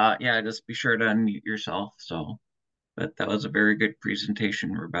questions, yeah, just be sure to unmute yourself. So, but that was a very good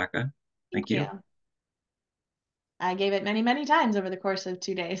presentation, Rebecca. Thank Thank you. you. I gave it many, many times over the course of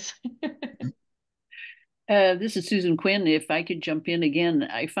 2 days. This is Susan Quinn. If I could jump in again,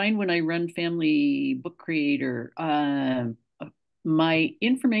 I find when I run Family Book Creator, my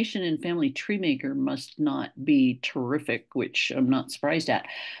information in Family Tree Maker must not be terrific, which I'm not surprised at.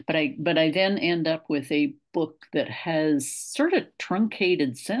 But I then end up with a book that has sort of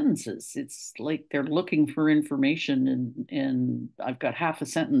truncated sentences. It's like they're looking for information, and I've got half a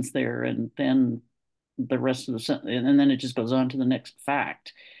sentence there, and then the rest of the sentence, and then it just goes on to the next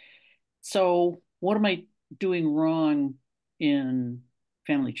fact. So what am I doing wrong in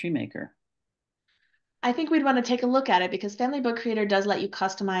Family Tree Maker? I think we'd want to take a look at it because Family Book Creator does let you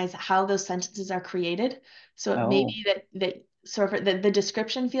customize how those sentences are created. So it may Oh, be that sort of the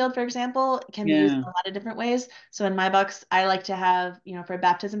description field, for example, can be used yeah. in a lot of different ways. So in my books, I like to have, for a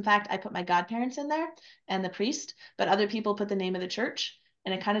baptism fact, I put my godparents in there and the priest, but other people put the name of the church.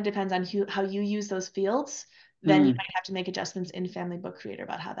 And it kind of depends on how you use those fields. Then you Mm, might have to make adjustments in Family Book Creator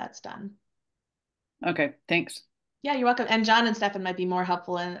about how that's done. okay, thanks. Yeah, you're welcome. And John and Stefan might be more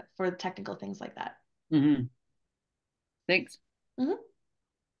helpful for technical things like that. Hmm. Thanks.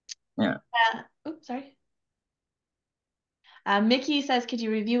 Mm-hmm. Yeah. Oops, sorry. Mickey says, could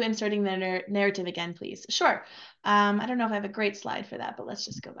you review inserting the narrative again, please? Sure. I don't know if I have a great slide for that, but let's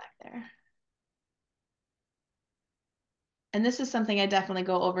just go back there. And this is something I definitely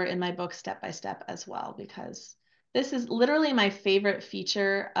go over in my book step by step as well, because this is literally my favorite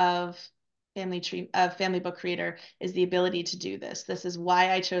feature of Family Book Creator is the ability to do this. This is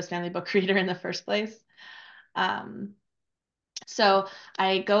why I chose Family Book Creator in the first place. So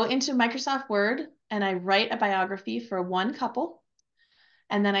I go into Microsoft Word and I write a biography for one couple.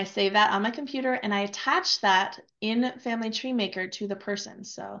 And then I save that on my computer and I attach that in Family Tree Maker to the person.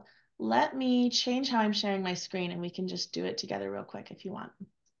 So let me change how I'm sharing my screen and we can just do it together real quick if you want.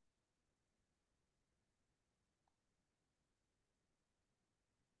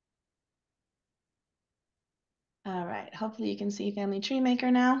 All right, hopefully you can see Family Tree Maker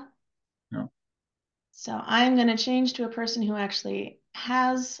now. No. So I'm going to change to a person who actually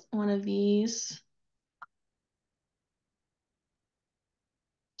has one of these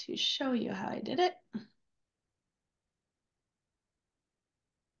to show you how I did it.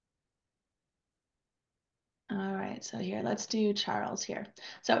 All right, so here, let's do Charles here.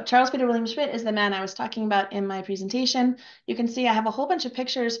 So Charles Peter William Schmidt is the man I was talking about in my presentation. You can see I have a whole bunch of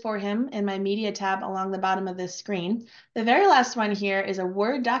pictures for him in my media tab along the bottom of this screen. The very last one here is a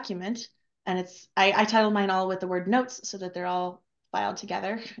Word document, and I titled mine all with the word notes so that they're all filed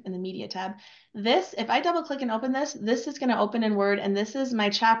together in the media tab. This, if I double click and open this, this is gonna open in Word, and this is my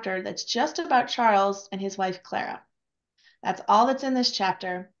chapter that's just about Charles and his wife, Clara. That's all that's in this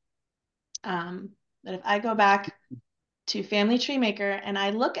chapter. But if I go back to Family Tree Maker and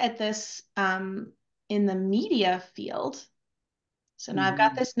I look at this in the media field, so now I've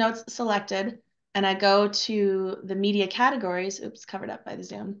got Hmm. this notes selected and I go to the media categories, oops, covered up by the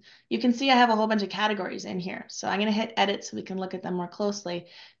Zoom. You can see I have a whole bunch of categories in here. So I'm gonna hit edit so we can look at them more closely.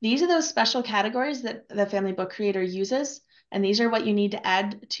 These are those special categories that the Family Book Creator uses And these are what you need to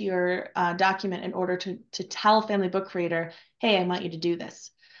add to your document in order to tell Family Book Creator, hey, I want you to do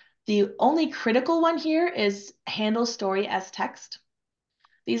this. The only critical one here is handle story as text.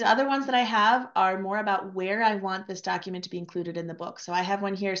 These other ones that I have are more about where I want this document to be included in the book. So I have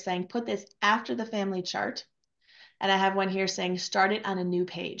one here saying, put this after the family chart. And I have one here saying, start it on a new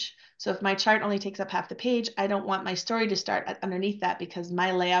page. So if my chart only takes up half the page, I don't want my story to start underneath that because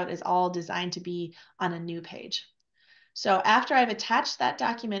my layout is all designed to be on a new page. So after I've attached that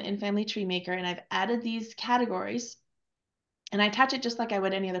document in Family Tree Maker and I've added these categories, and I attach it just like I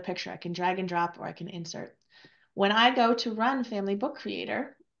would any other picture, I can drag and drop or I can insert. When I go to run Family Book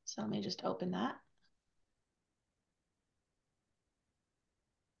Creator, so let me just open that.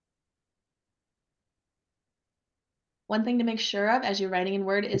 One thing to make sure of as you're writing in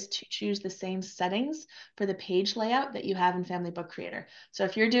Word is to choose the same settings for the page layout that you have in Family Book Creator. So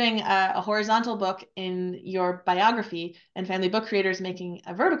if you're doing a horizontal book in your biography and Family Book Creator is making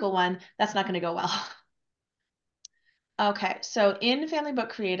a vertical one, that's not going to go well. Okay, so in Family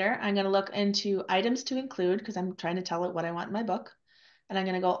Book Creator, I'm going to look into items to include because I'm trying to tell it what I want in my book. And I'm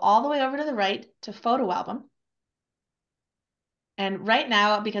going to go all the way over to the right to Photo Album. And right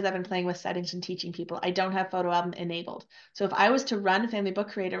now, because I've been playing with settings and teaching people, I don't have Photo Album enabled. So if I was to run Family Book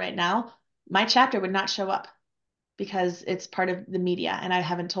Creator right now, my chapter would not show up because it's part of the media and I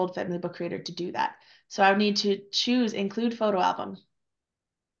haven't told Family Book Creator to do that. So I would need to choose Include Photo Album.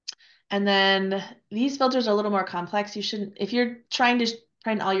 And then these filters are a little more complex. You shouldn't, if you're trying to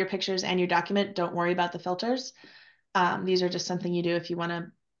print all your pictures and your document, don't worry about the filters. These are just something you do if you want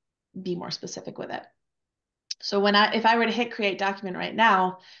to be more specific with it. So if I were to hit create document right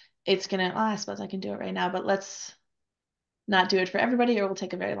now, it's gonna, I suppose I can do it right now, but let's not do it for everybody or it will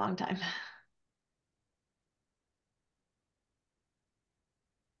take a very long time.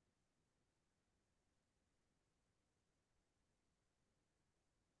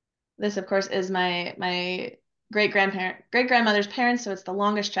 This, of course, is my great grandmother's parents, so it's the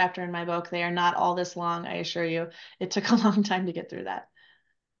longest chapter in my book. They are not all this long, I assure you. It took a long time to get through that.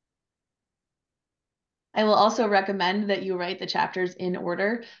 I will also recommend that you write the chapters in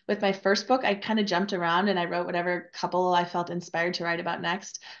order. With my first book, I kind of jumped around and I wrote whatever couple I felt inspired to write about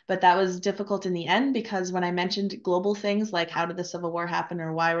next. But that was difficult in the end because when I mentioned global things like how did the Civil War happen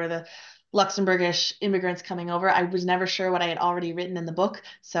or why were the Luxembourgish immigrants coming over, I was never sure what I had already written in the book.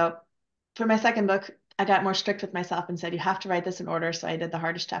 So for my second book, I got more strict with myself and said, you have to write this in order. So I did the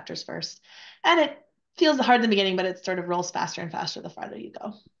hardest chapters first. And it feels hard in the beginning, but it sort of rolls faster and faster the farther you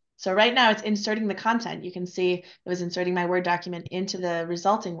go. So right now it's inserting the content. You can see it was inserting my Word document into the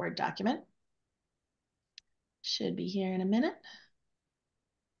resulting Word document. Should be here in a minute.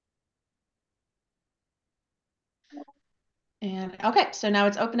 And okay, so now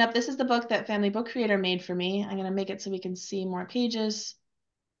it's opened up. This is the book that Family Book Creator made for me. I'm going to make it so we can see more pages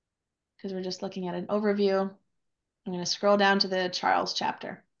because we're just looking at an overview. I'm going to scroll down to the Charles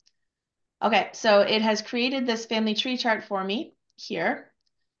chapter. Okay, so it has created this family tree chart for me here.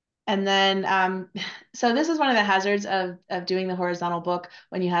 And then, so this is one of the hazards of doing the horizontal book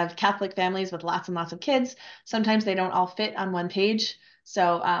when you have Catholic families with lots and lots of kids. Sometimes they don't all fit on one page.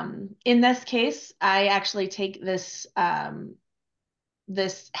 So in this case, I actually take this,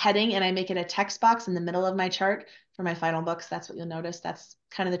 this heading and I make it a text box in the middle of my chart for my final books. That's what you'll notice. That's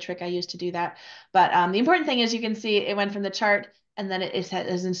kind of the trick I use to do that. But the important thing is you can see it went from the chart and then it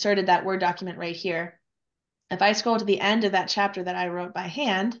has inserted that Word document right here. If I scroll to the end of that chapter that I wrote by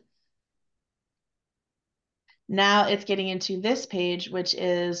hand, now it's getting into this page, which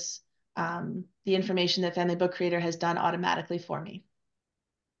is the information that Family Book Creator has done automatically for me.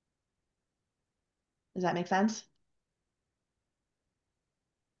 Does that make sense?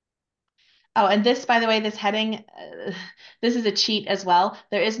 Oh, and this, by the way, this heading, this is a cheat as well.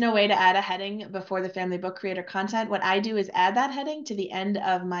 There is no way to add a heading before the Family Book Creator content. What I do is add that heading to the end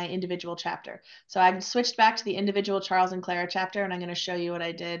of my individual chapter. So I've switched back to the individual Charles and Clara chapter, and I'm going to show you what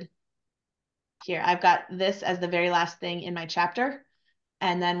I did here. I've got this as the very last thing in my chapter.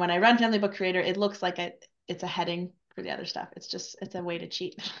 And then when I run Family Book Creator, it looks like it's a heading for the other stuff. It's a way to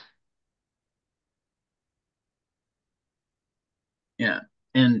cheat. Yeah.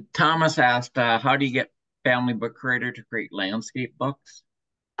 And Thomas asked, how do you get Family Book Creator to create landscape books?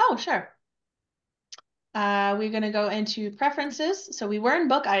 Oh, sure. We're going to go into preferences. So we were in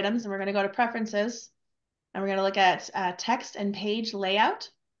book items and we're going to go to preferences and we're going to look at text and page layout.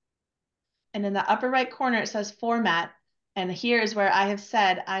 And in the upper right corner, it says format. And here is where I have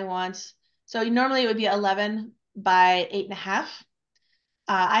said I want, so normally it would be 11 by 8.5.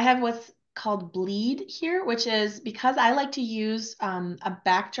 I have called Bleed here, which is because I like to use a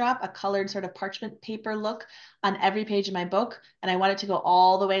backdrop, a colored sort of parchment paper look on every page of my book, and I want it to go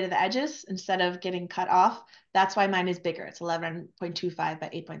all the way to the edges instead of getting cut off. That's why mine is bigger. It's 11.25 by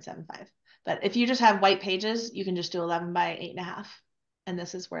 8.75. But if you just have white pages, you can just do 11 by 8.5. And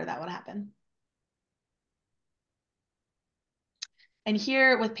this is where that would happen. And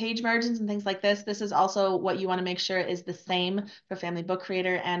here with page margins and things like this is also what you want to make sure is the same for Family Book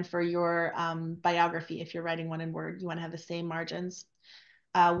Creator and for your biography. If you're writing one in Word, you want to have the same margins.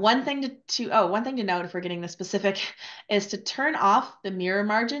 One thing to note if we're getting this specific is to turn off the mirror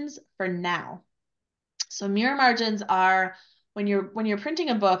margins for now. So mirror margins are when you're printing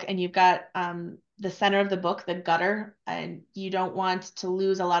a book and you've got the center of the book, the gutter, and you don't want to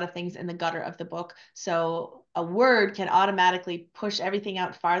lose a lot of things in the gutter of the book. So a word can automatically push everything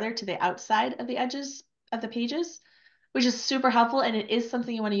out farther to the outside of the edges of the pages, which is super helpful. And it is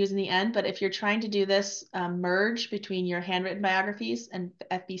something you want to use in the end. But if you're trying to do this merge between your handwritten biographies and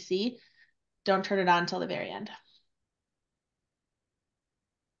FBC, don't turn it on until the very end.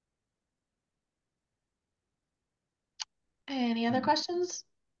 Any other questions?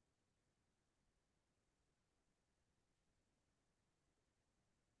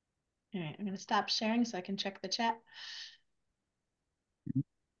 All right, I'm going to stop sharing so I can check the chat.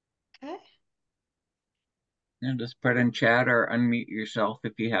 Okay. And just put in chat or unmute yourself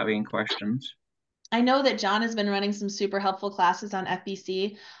if you have any questions. I know that John has been running some super helpful classes on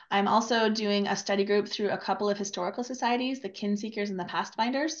FBC. I'm also doing a study group through a couple of historical societies, the Kin Seekers and the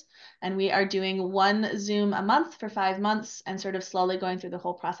Pastfinders, and we are doing one Zoom a month for 5 months and sort of slowly going through the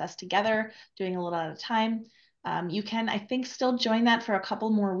whole process together, doing a little at a time. You can, I think, still join that for a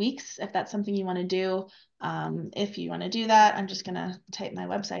couple more weeks if that's something you want to do. If you want to do that, I'm just going to type my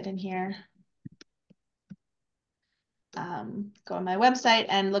website in here. Go on my website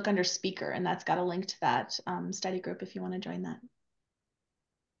and look under speaker, and that's got a link to that study group if you want to join that.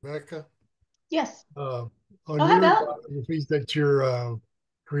 Becca, Yes. on Oh, hi, your Bill. biographies that you're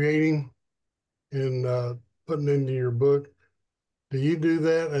creating and putting into your book, do you do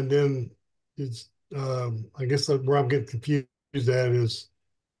that? And then it's, I guess where I'm getting confused at is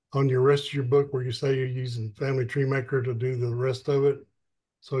on your rest of your book where you say you're using Family Tree Maker to do the rest of it.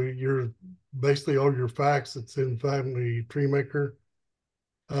 So you're basically all your facts that's in Family Tree Maker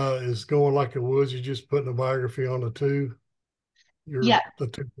is going like it was. You're just putting a biography on the two. Yeah. The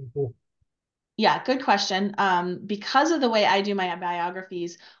two people. Yeah, good question. Because of the way I do my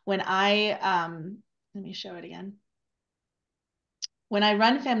biographies, when I let me show it again. When I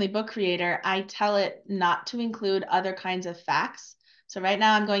run Family Book Creator, I tell it not to include other kinds of facts. So right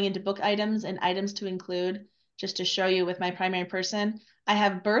now I'm going into book items and items to include, just to show you with my primary person. I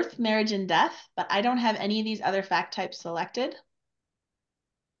have birth, marriage, and death, but I don't have any of these other fact types selected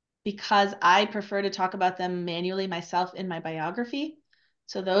because I prefer to talk about them manually myself in my biography.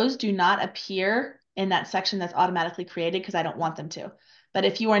 So those do not appear in that section that's automatically created because I don't want them to. But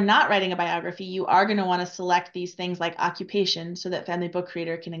if you are not writing a biography, you are going to want to select these things like occupation so that Family Book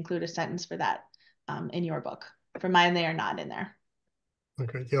Creator can include a sentence for that in your book. For mine, they are not in there.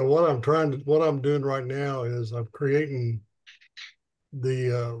 Okay. Yeah. What I'm doing right now is I'm creating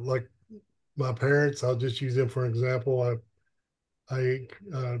like my parents. I'll just use them for an example. I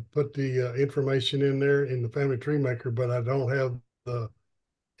put the information in there in the Family Tree Maker, but I don't have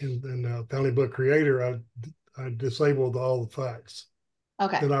in Family Book Creator. I disabled all the facts.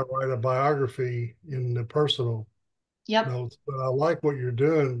 Okay. Then I write a biography in the personal Yep. notes. But I like what you're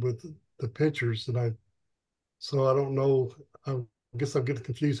doing with the pictures, so I don't know. I guess I'm getting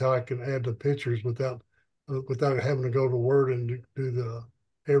confused how I can add the pictures without having to go to Word and do the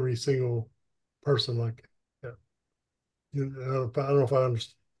every single person like that. I don't know if I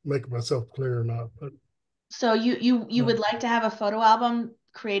make myself clear or not, but So you would like to have a photo album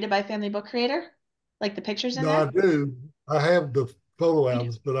created by Family Book Creator, like the pictures in no, there? I do. I have the photo You do.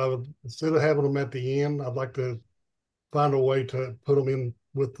 albums, but I would instead of having them at the end, I'd like to find a way to put them in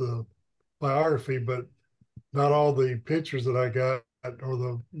with the biography, but not all the pictures that I got or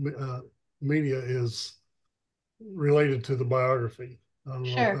the media is related to the biography. I don't know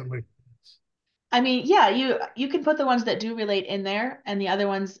if Sure. that makes sense. I mean, yeah, you can put the ones that do relate in there and the other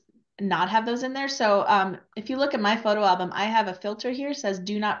ones not have those in there. So if you look at my photo album, I have a filter here says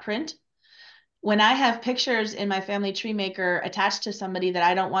do not print. When I have pictures in my Family Tree Maker attached to somebody that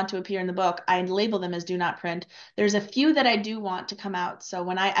I don't want to appear in the book, I label them as do not print. There's a few that I do want to come out. So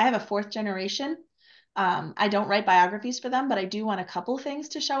when I have a fourth generation, I don't write biographies for them, but I do want a couple things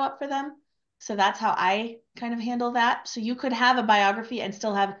to show up for them. So that's how I kind of handle that. So you could have a biography and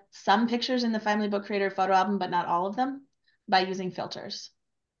still have some pictures in the Family Book Creator photo album, but not all of them by using filters.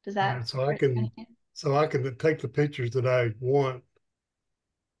 Does All that? right, so I can take the pictures that I want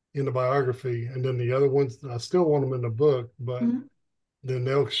in the biography, and then the other ones I still want them in the book, but Mm-hmm. then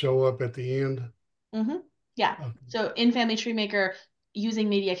they'll show up at the end. Mm-hmm. Yeah. Okay. So in Family Tree Maker, using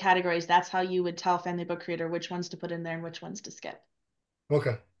media categories, that's how you would tell Family Book Creator which ones to put in there and which ones to skip.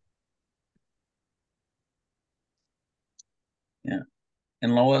 Okay. Yeah.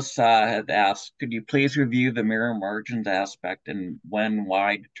 And Lois had asked, could you please review the mirror margins aspect and when,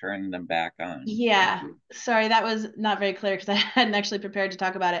 why to turn them back on? Yeah, sorry, that was not very clear because I hadn't actually prepared to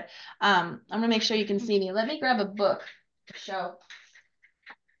talk about it. I'm gonna make sure you can see me. Let me grab a book to show.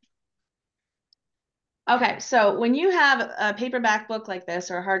 Okay, so when you have a paperback book like this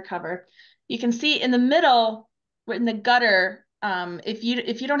or a hardcover, you can see in the middle, in the gutter, if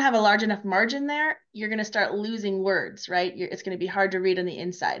you don't have a large enough margin there, you're gonna start losing words, right? It's gonna be hard to read on the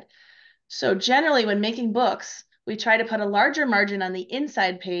inside. So generally, when making books, we try to put a larger margin on the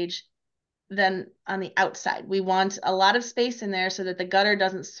inside page than on the outside. We want a lot of space in there so that the gutter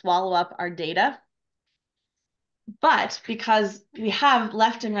doesn't swallow up our data. But because we have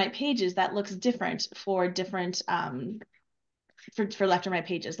left and right pages, that looks different for different for left and right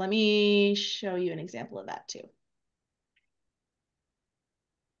pages. Let me show you an example of that too.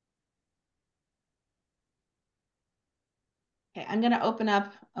 Okay, I'm going to open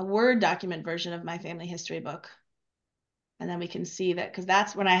up a Word document version of my family history book. And then we can see that because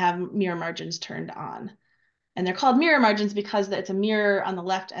that's when I have mirror margins turned on. And they're called mirror margins because it's a mirror on the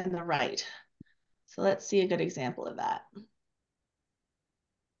left and the right. So let's see a good example of that.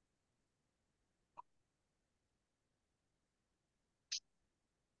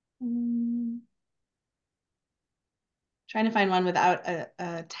 Trying to find one without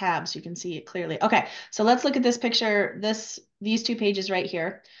a tab so you can see it clearly. Okay, so let's look at this picture, these two pages right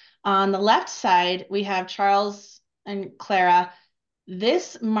here. On the left side, we have Charles and Clara.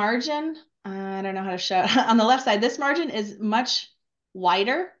 This margin, I don't know how to show it. On the left side, this margin is much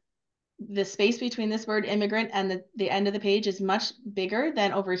wider. The space between this word immigrant and the end of the page is much bigger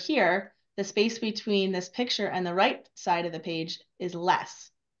than over here. The space between this picture and the right side of the page is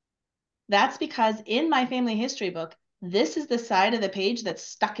less. That's because in my family history book, this is the side of the page that's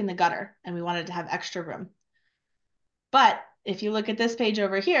stuck in the gutter, and we wanted to have extra room. But if you look at this page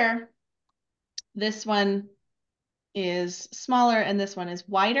over here, this one is smaller and this one is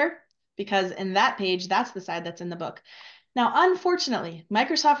wider because in that page, that's the side that's in the book. Now, unfortunately,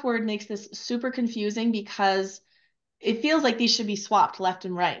 Microsoft Word makes this super confusing because it feels like these should be swapped left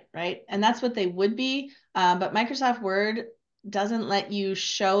and right, right? And that's what they would be. But Microsoft Word doesn't let you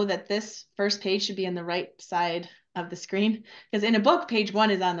show that this first page should be on the right side of the screen because in a book, page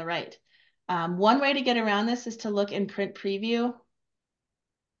 1 is on the right. One way to get around this is to look in print preview.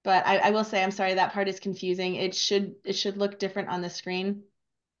 But I will say, I'm sorry, that part is confusing. It should look different on the screen.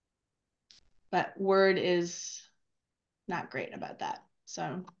 But Word is not great about that.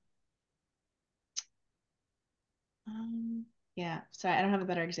 So yeah, sorry, I don't have a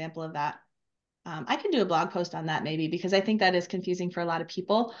better example of that. I can do a blog post on that maybe because I think that is confusing for a lot of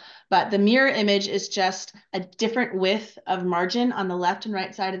people. But the mirror image is just a different width of margin on the left and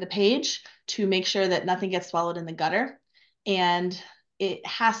right side of the page to make sure that nothing gets swallowed in the gutter. And it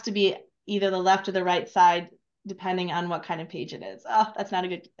has to be either the left or the right side, depending on what kind of page it is. Oh, that's not a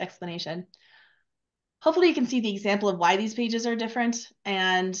good explanation. Hopefully you can see the example of why these pages are different.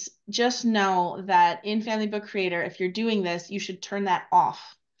 And just know that in Family Book Creator, if you're doing this, you should turn that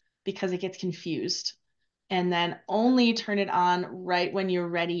off because it gets confused. And then only turn it on right when you're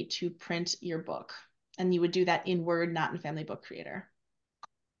ready to print your book. And you would do that in Word, not in Family Book Creator.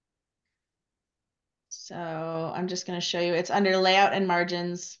 So I'm just going to show you. It's under Layout and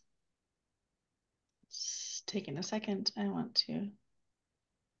Margins. It's taking a second. I want to.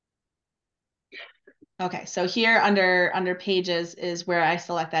 Okay, so here under Pages is where I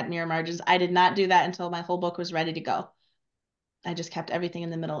select that mirror margins. I did not do that until my whole book was ready to go. I just kept everything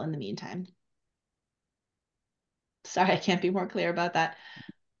in the middle in the meantime. Sorry, I can't be more clear about that.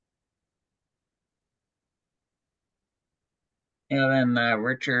 And then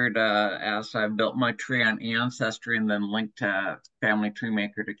Richard asked, I built my tree on Ancestry and then linked to Family Tree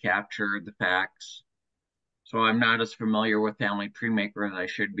Maker to capture the facts. So I'm not as familiar with Family Tree Maker as I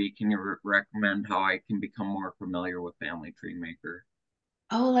should be. Can you recommend how I can become more familiar with Family Tree Maker?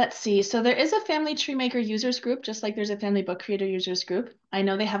 Oh, let's see. So there is a Family Tree Maker users group, just like there's a Family Book Creator users group. I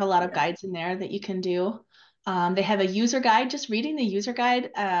know they have a lot of guides in there that you can do. They have a user guide. Just reading the user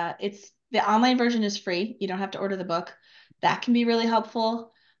guide, the online version is free. You don't have to order the book. That can be really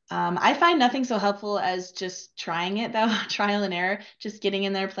helpful. I find nothing so helpful as just trying it though, trial and error, just getting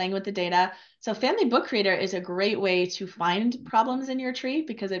in there, playing with the data. So Family Book Creator is a great way to find problems in your tree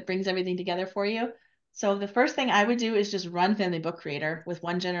because it brings everything together for you. So the first thing I would do is just run Family Book Creator with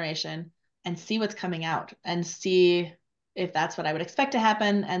one generation and see what's coming out and see if that's what I would expect to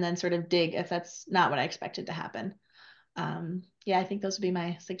happen, and then sort of dig if that's not what I expected to happen. Yeah, I think those would be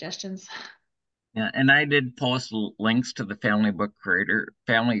my suggestions. Yeah, and I did post links to the Family Book Creator,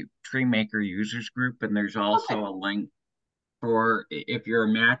 Family Tree Maker users group, and there's also Okay. a link for if you're a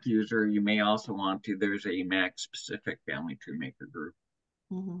Mac user, you may also want to. There's a Mac specific Family Tree Maker group.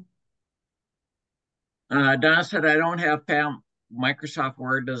 Mhm. Donna said, I don't have Microsoft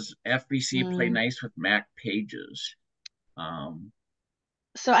Word. Does FBC play Mm. nice with Mac pages? Um,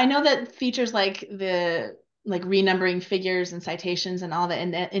 So I know that features like the like renumbering figures and citations and all the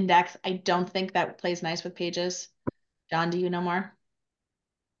index, I don't think that plays nice with pages. John, do you know more?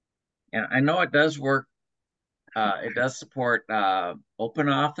 and I know it does work. It does support Open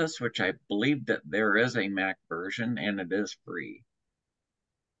Office, which I believe that there is a Mac version, and it is free.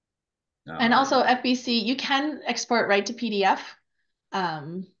 And also Um, FBC, you can export right to PDF.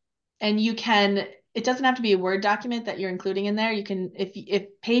 Um, and you can, it doesn't have to be a Word document that you're including in there. You can,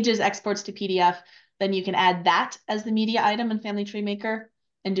 if Pages exports to PDF, then you can add that as the media item in Family Tree Maker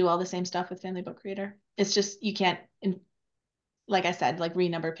and do all the same stuff with Family Book Creator. It's just you can't, like I said, like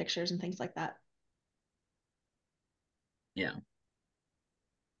renumber pictures and things like that. yeah.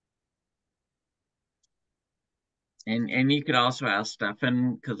 And you could also ask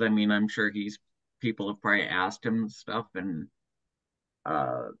Stefan, because I mean I'm sure people have probably asked him stuff, and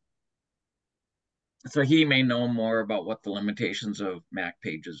uh so he may know more about what the limitations of Mac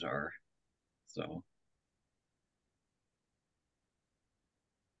pages are. So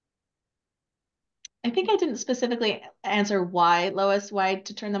I think I didn't specifically answer why, Lois, why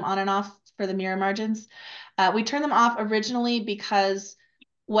to turn them on and off for the mirror margins. We turned them off originally because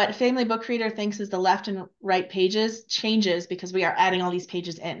what Family Book Reader thinks is the left and right pages changes because we are adding all these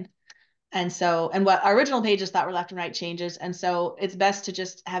pages in. And so, and what our original pages thought were left and right changes. And so it's best to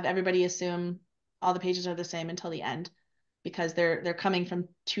just have everybody assume all the pages are the same until the end because they're coming from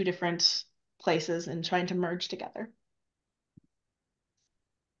two different places and trying to merge together.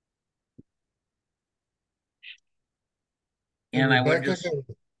 Hey, and I would Rebecca, I just got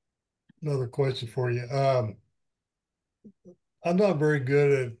another question for you. I'm not very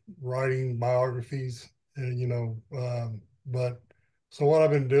good at writing biographies, and but so what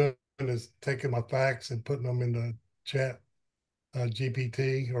I've been doing is taking my facts and putting them into chat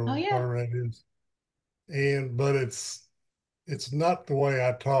GPT Oh or yeah. whatever that is. And but it's not the way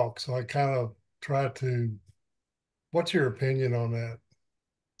I talk, so I kind of try to. What's your opinion on that?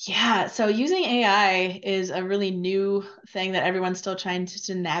 Yeah, so using AI is a really new thing that everyone's still trying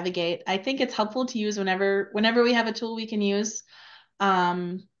to navigate. I think it's helpful to use whenever we have a tool we can use.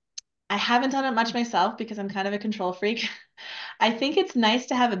 Um, I haven't done it much myself because I'm kind of a control freak. I think it's nice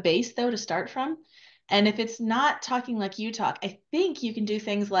to have a base though to start from. And if it's not talking like you talk, I think you can do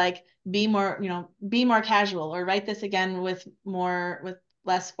things like be more casual or write this again with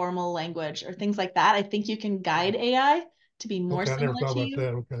less formal language or things like that. I think you can guide AI to be more Okay, I never similar thought to about you.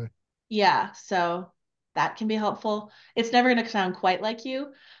 that. Okay, Yeah, so that can be helpful. It's never going to sound quite like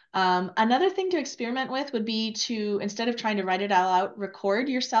you. Another thing to experiment with would be to, instead of trying to write it all out, record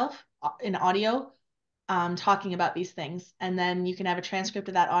yourself in audio talking about these things. And then you can have a transcript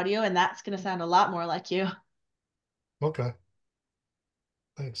of that audio, and that's going to sound a lot more like you. okay,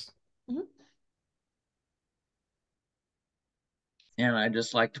 thanks. Mhm. and I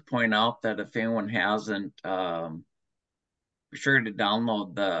just like to point out that if anyone hasn't, be sure to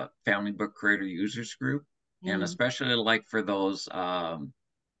download the Family Book Creator users group, and Mm. especially like for those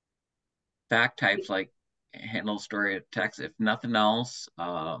fact types like handle story text. If nothing else,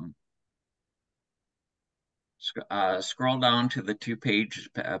 scroll down to the 2-page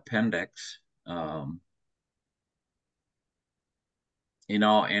appendix. And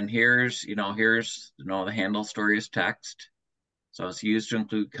here's the handle story as text. So it's used to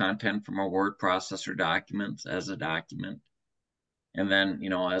include content from a word processor documents as a document. And then,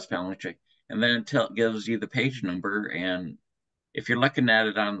 as family check. And then it gives you the page number. And if you're looking at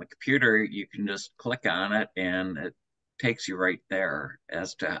it on the computer, you can just click on it and it takes you right there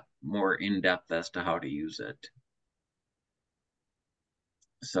as to more in depth as to how to use it.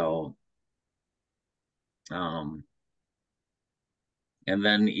 So, um, and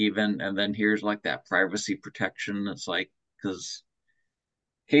then here's like that privacy protection. It's like, because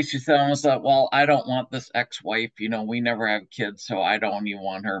Casey Thomas thought, well, I don't want this ex-wife, we never have kids, so I don't even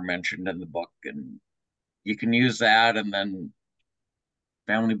want her mentioned in the book. And you can use that, and then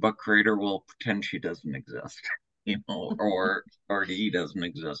family book creator will pretend she doesn't exist, or he doesn't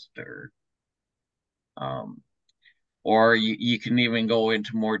exist, um, or you can even go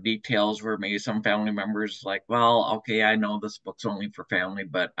into more details where maybe some family members like, well, okay, I know this book's only for family,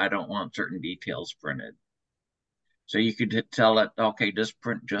 but I don't want certain details printed. So you could tell it, okay, just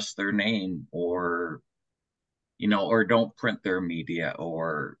print just their name, or don't print their media,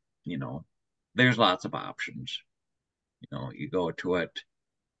 or, there's lots of options. You go to it,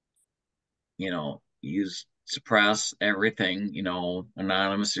 use suppress everything,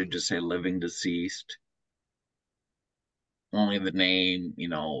 anonymous, or just say living deceased, only the name,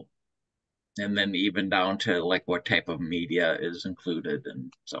 and then even down to like what type of media is included.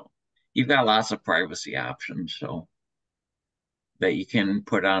 And so you've got lots of privacy options so that you can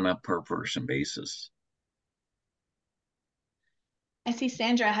put on a per person basis. I see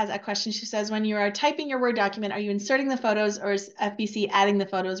Sandra has a question. She says, when you are typing your Word document, are you inserting the photos or is FBC adding the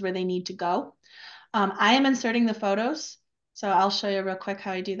photos where they need to go? I am inserting the photos. So I'll show you real quick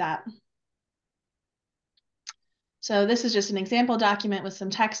how I do that. So this is just an example document with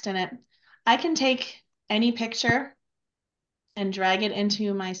some text in it. I can take any picture and drag it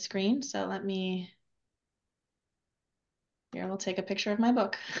into my screen. So here we'll take a picture of my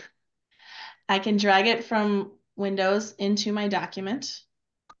book. I can drag it from Windows into my document.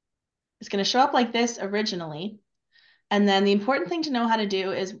 It's going to show up like this originally. And then the important thing to know how to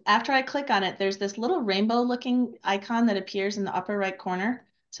do is after I click on it, there's this little rainbow looking icon that appears in the upper right corner.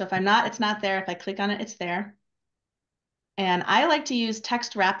 So if it's not there. If I click on it, it's there. And I like to use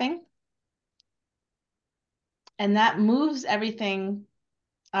text wrapping. And that moves everything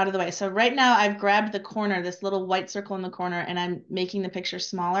out of the way. So right now I've grabbed the corner, this little white circle in the corner, and I'm making the picture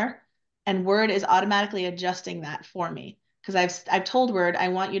smaller. And Word is automatically adjusting that for me because I've told Word I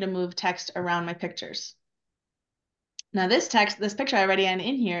want you to move text around my pictures. Now this picture I already am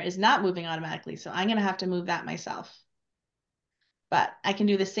in here is not moving automatically, so I'm gonna have to move that myself. But I can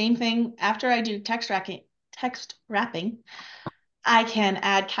do the same thing after I do text wrapping. I can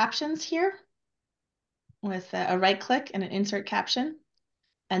add captions here with a right click and an insert caption.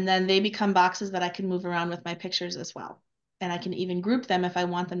 And then they become boxes that I can move around with my pictures as well. And I can even group them if I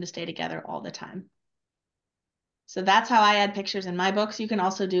want them to stay together all the time. So that's how I add pictures in my books. You can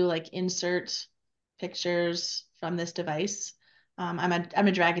also do like insert pictures from this device. I'm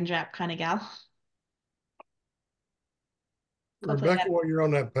a drag and drop kind of gal. Rebecca, while you're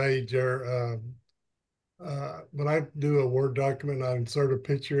on that page there, when I do a Word document, I insert a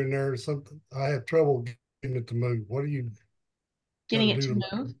picture in there or something. I have trouble getting it to move. What do you Getting gotta it do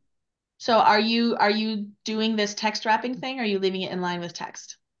to move. So are you doing this text wrapping thing or are you leaving it in line with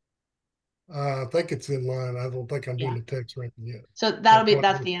text? I think it's in line. I don't think I'm doing Yeah. the text wrapping yet. So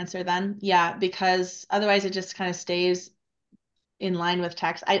that's the answer then. Yeah, because otherwise it just kind of stays in line with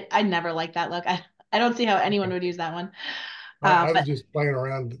text. I never like that look. I don't see how anyone would use that one. I was But just playing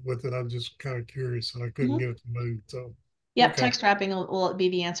around with it. I'm just kind of curious and I couldn't get it to move. So yep, okay. text wrapping will be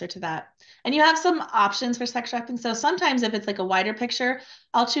the answer to that. And you have some options for text wrapping. So sometimes if it's like a wider picture,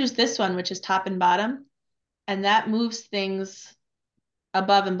 I'll choose this one, which is top and bottom, and that moves things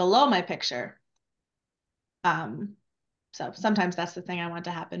above and below my picture. So sometimes that's the thing I want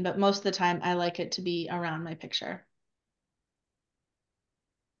to happen, but most of the time I like it to be around my picture.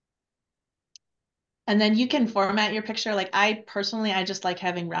 And then you can format your picture. Like I just like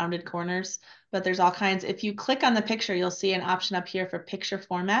having rounded corners, but there's all kinds. If you click on the picture, you'll see an option up here for picture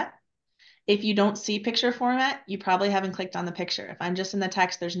format. If you don't see picture format, you probably haven't clicked on the picture. If I'm just in the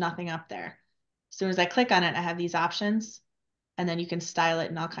text, there's nothing up there. As soon as I click on it, I have these options, and then you can style it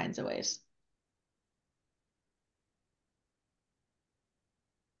in all kinds of ways.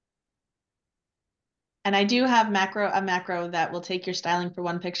 And I do have a macro that will take your styling for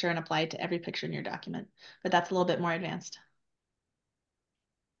one picture and apply it to every picture in your document, but that's a little bit more advanced.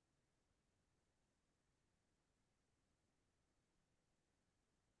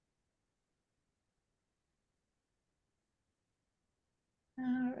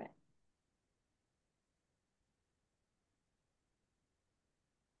 All right.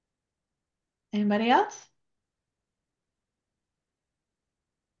 Anybody else?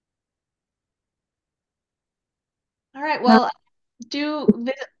 All right, well,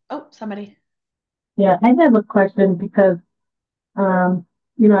 somebody. Yeah, I have a question because, I've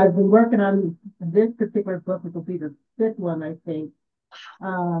been working on this particular book, which will be the fifth one, I think.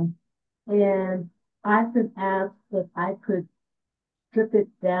 And I've been asked if I could strip it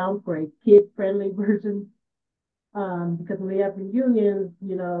down for a kid-friendly version. Because when we have reunions,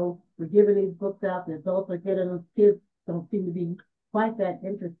 we're giving these books out, the adults are getting them, kids don't seem to be quite that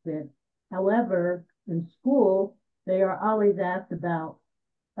interested. However, in school, they are always asked about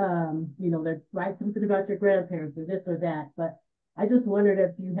They write something about your grandparents or this or that. But I just wondered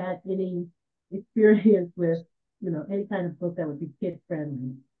if you had any experience with, any kind of book that would be kid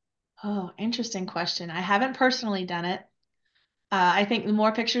friendly. Oh, interesting question. I haven't personally done it. I think the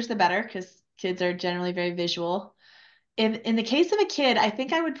more pictures, the better, because kids are generally very visual. In the case of a kid, I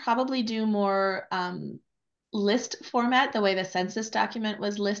think I would probably do more list format, the way the census document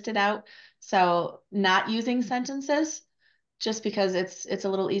was listed out. So not using sentences, just because it's a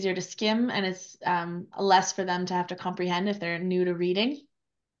little easier to skim and it's less for them to have to comprehend if they're new to reading.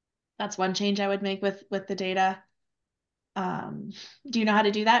 That's one change I would make with the data. Um, do you know how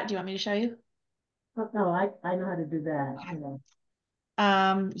to do that? Do you want me to show you? Oh, no, I know how to do that.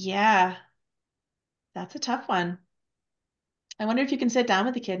 Yeah, that's a tough one. I wonder if you can sit down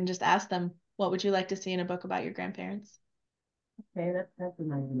with the kid and just ask them, what would you like to see in a book about your grandparents? Okay, that's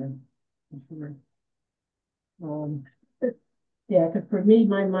an idea. Sure. Um, yeah, because for me,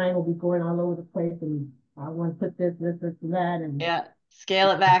 my mind will be going all over the place, and I want to put this, and that, and Yeah,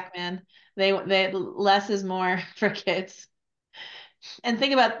 scale it back, man. They less is more for kids. And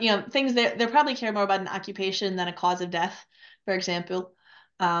think about, things they probably care more about an occupation than a cause of death, for example.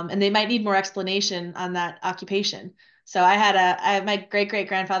 And they might need more explanation on that occupation. So my great great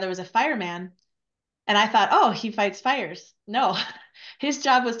grandfather was a fireman, and I thought, oh, he fights fires. No, his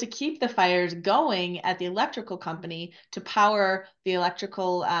job was to keep the fires going at the electrical company to power the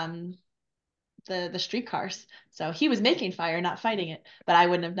electrical the streetcars. So he was making fire, not fighting it. But I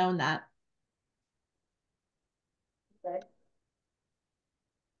wouldn't have known that. okay.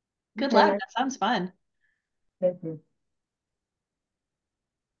 Good luck. Okay, That sounds fun. thank you.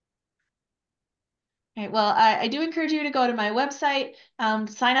 Okay, well, I do encourage you to go to my website,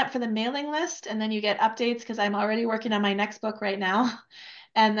 sign up for the mailing list, and then you get updates because I'm already working on my next book right now.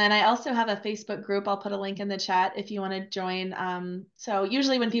 And then I also have a Facebook group. I'll put a link in the chat if you want to join. So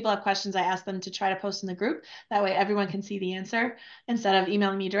usually when people have questions, I ask them to try to post in the group. That way everyone can see the answer instead of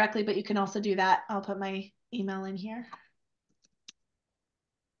emailing me directly, but you can also do that. I'll put my email in here.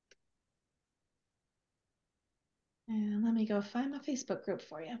 And let me go find my Facebook group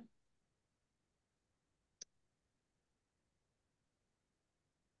for you.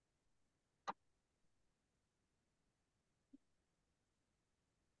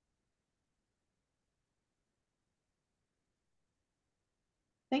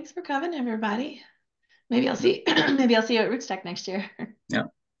 Thanks for coming, everybody. Maybe I'll see maybe I'll see you at RootsTech next year. Yeah.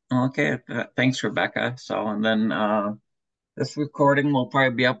 Okay. Thanks, Rebecca. So, and then this recording will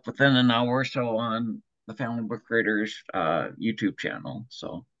probably be up within an hour or so on the Family Book Creators YouTube channel.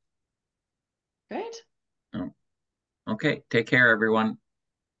 So, Great. okay. Take care, everyone.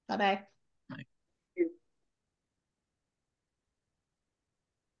 Bye-bye.